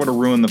 so that would have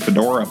ruined the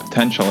fedora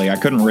potentially. I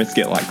couldn't risk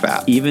it like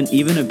that.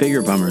 Even a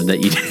bigger bummer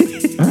that you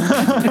did.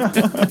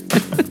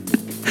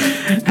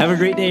 Have a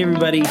great day,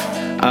 everybody,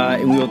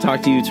 and we will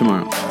talk to you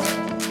tomorrow.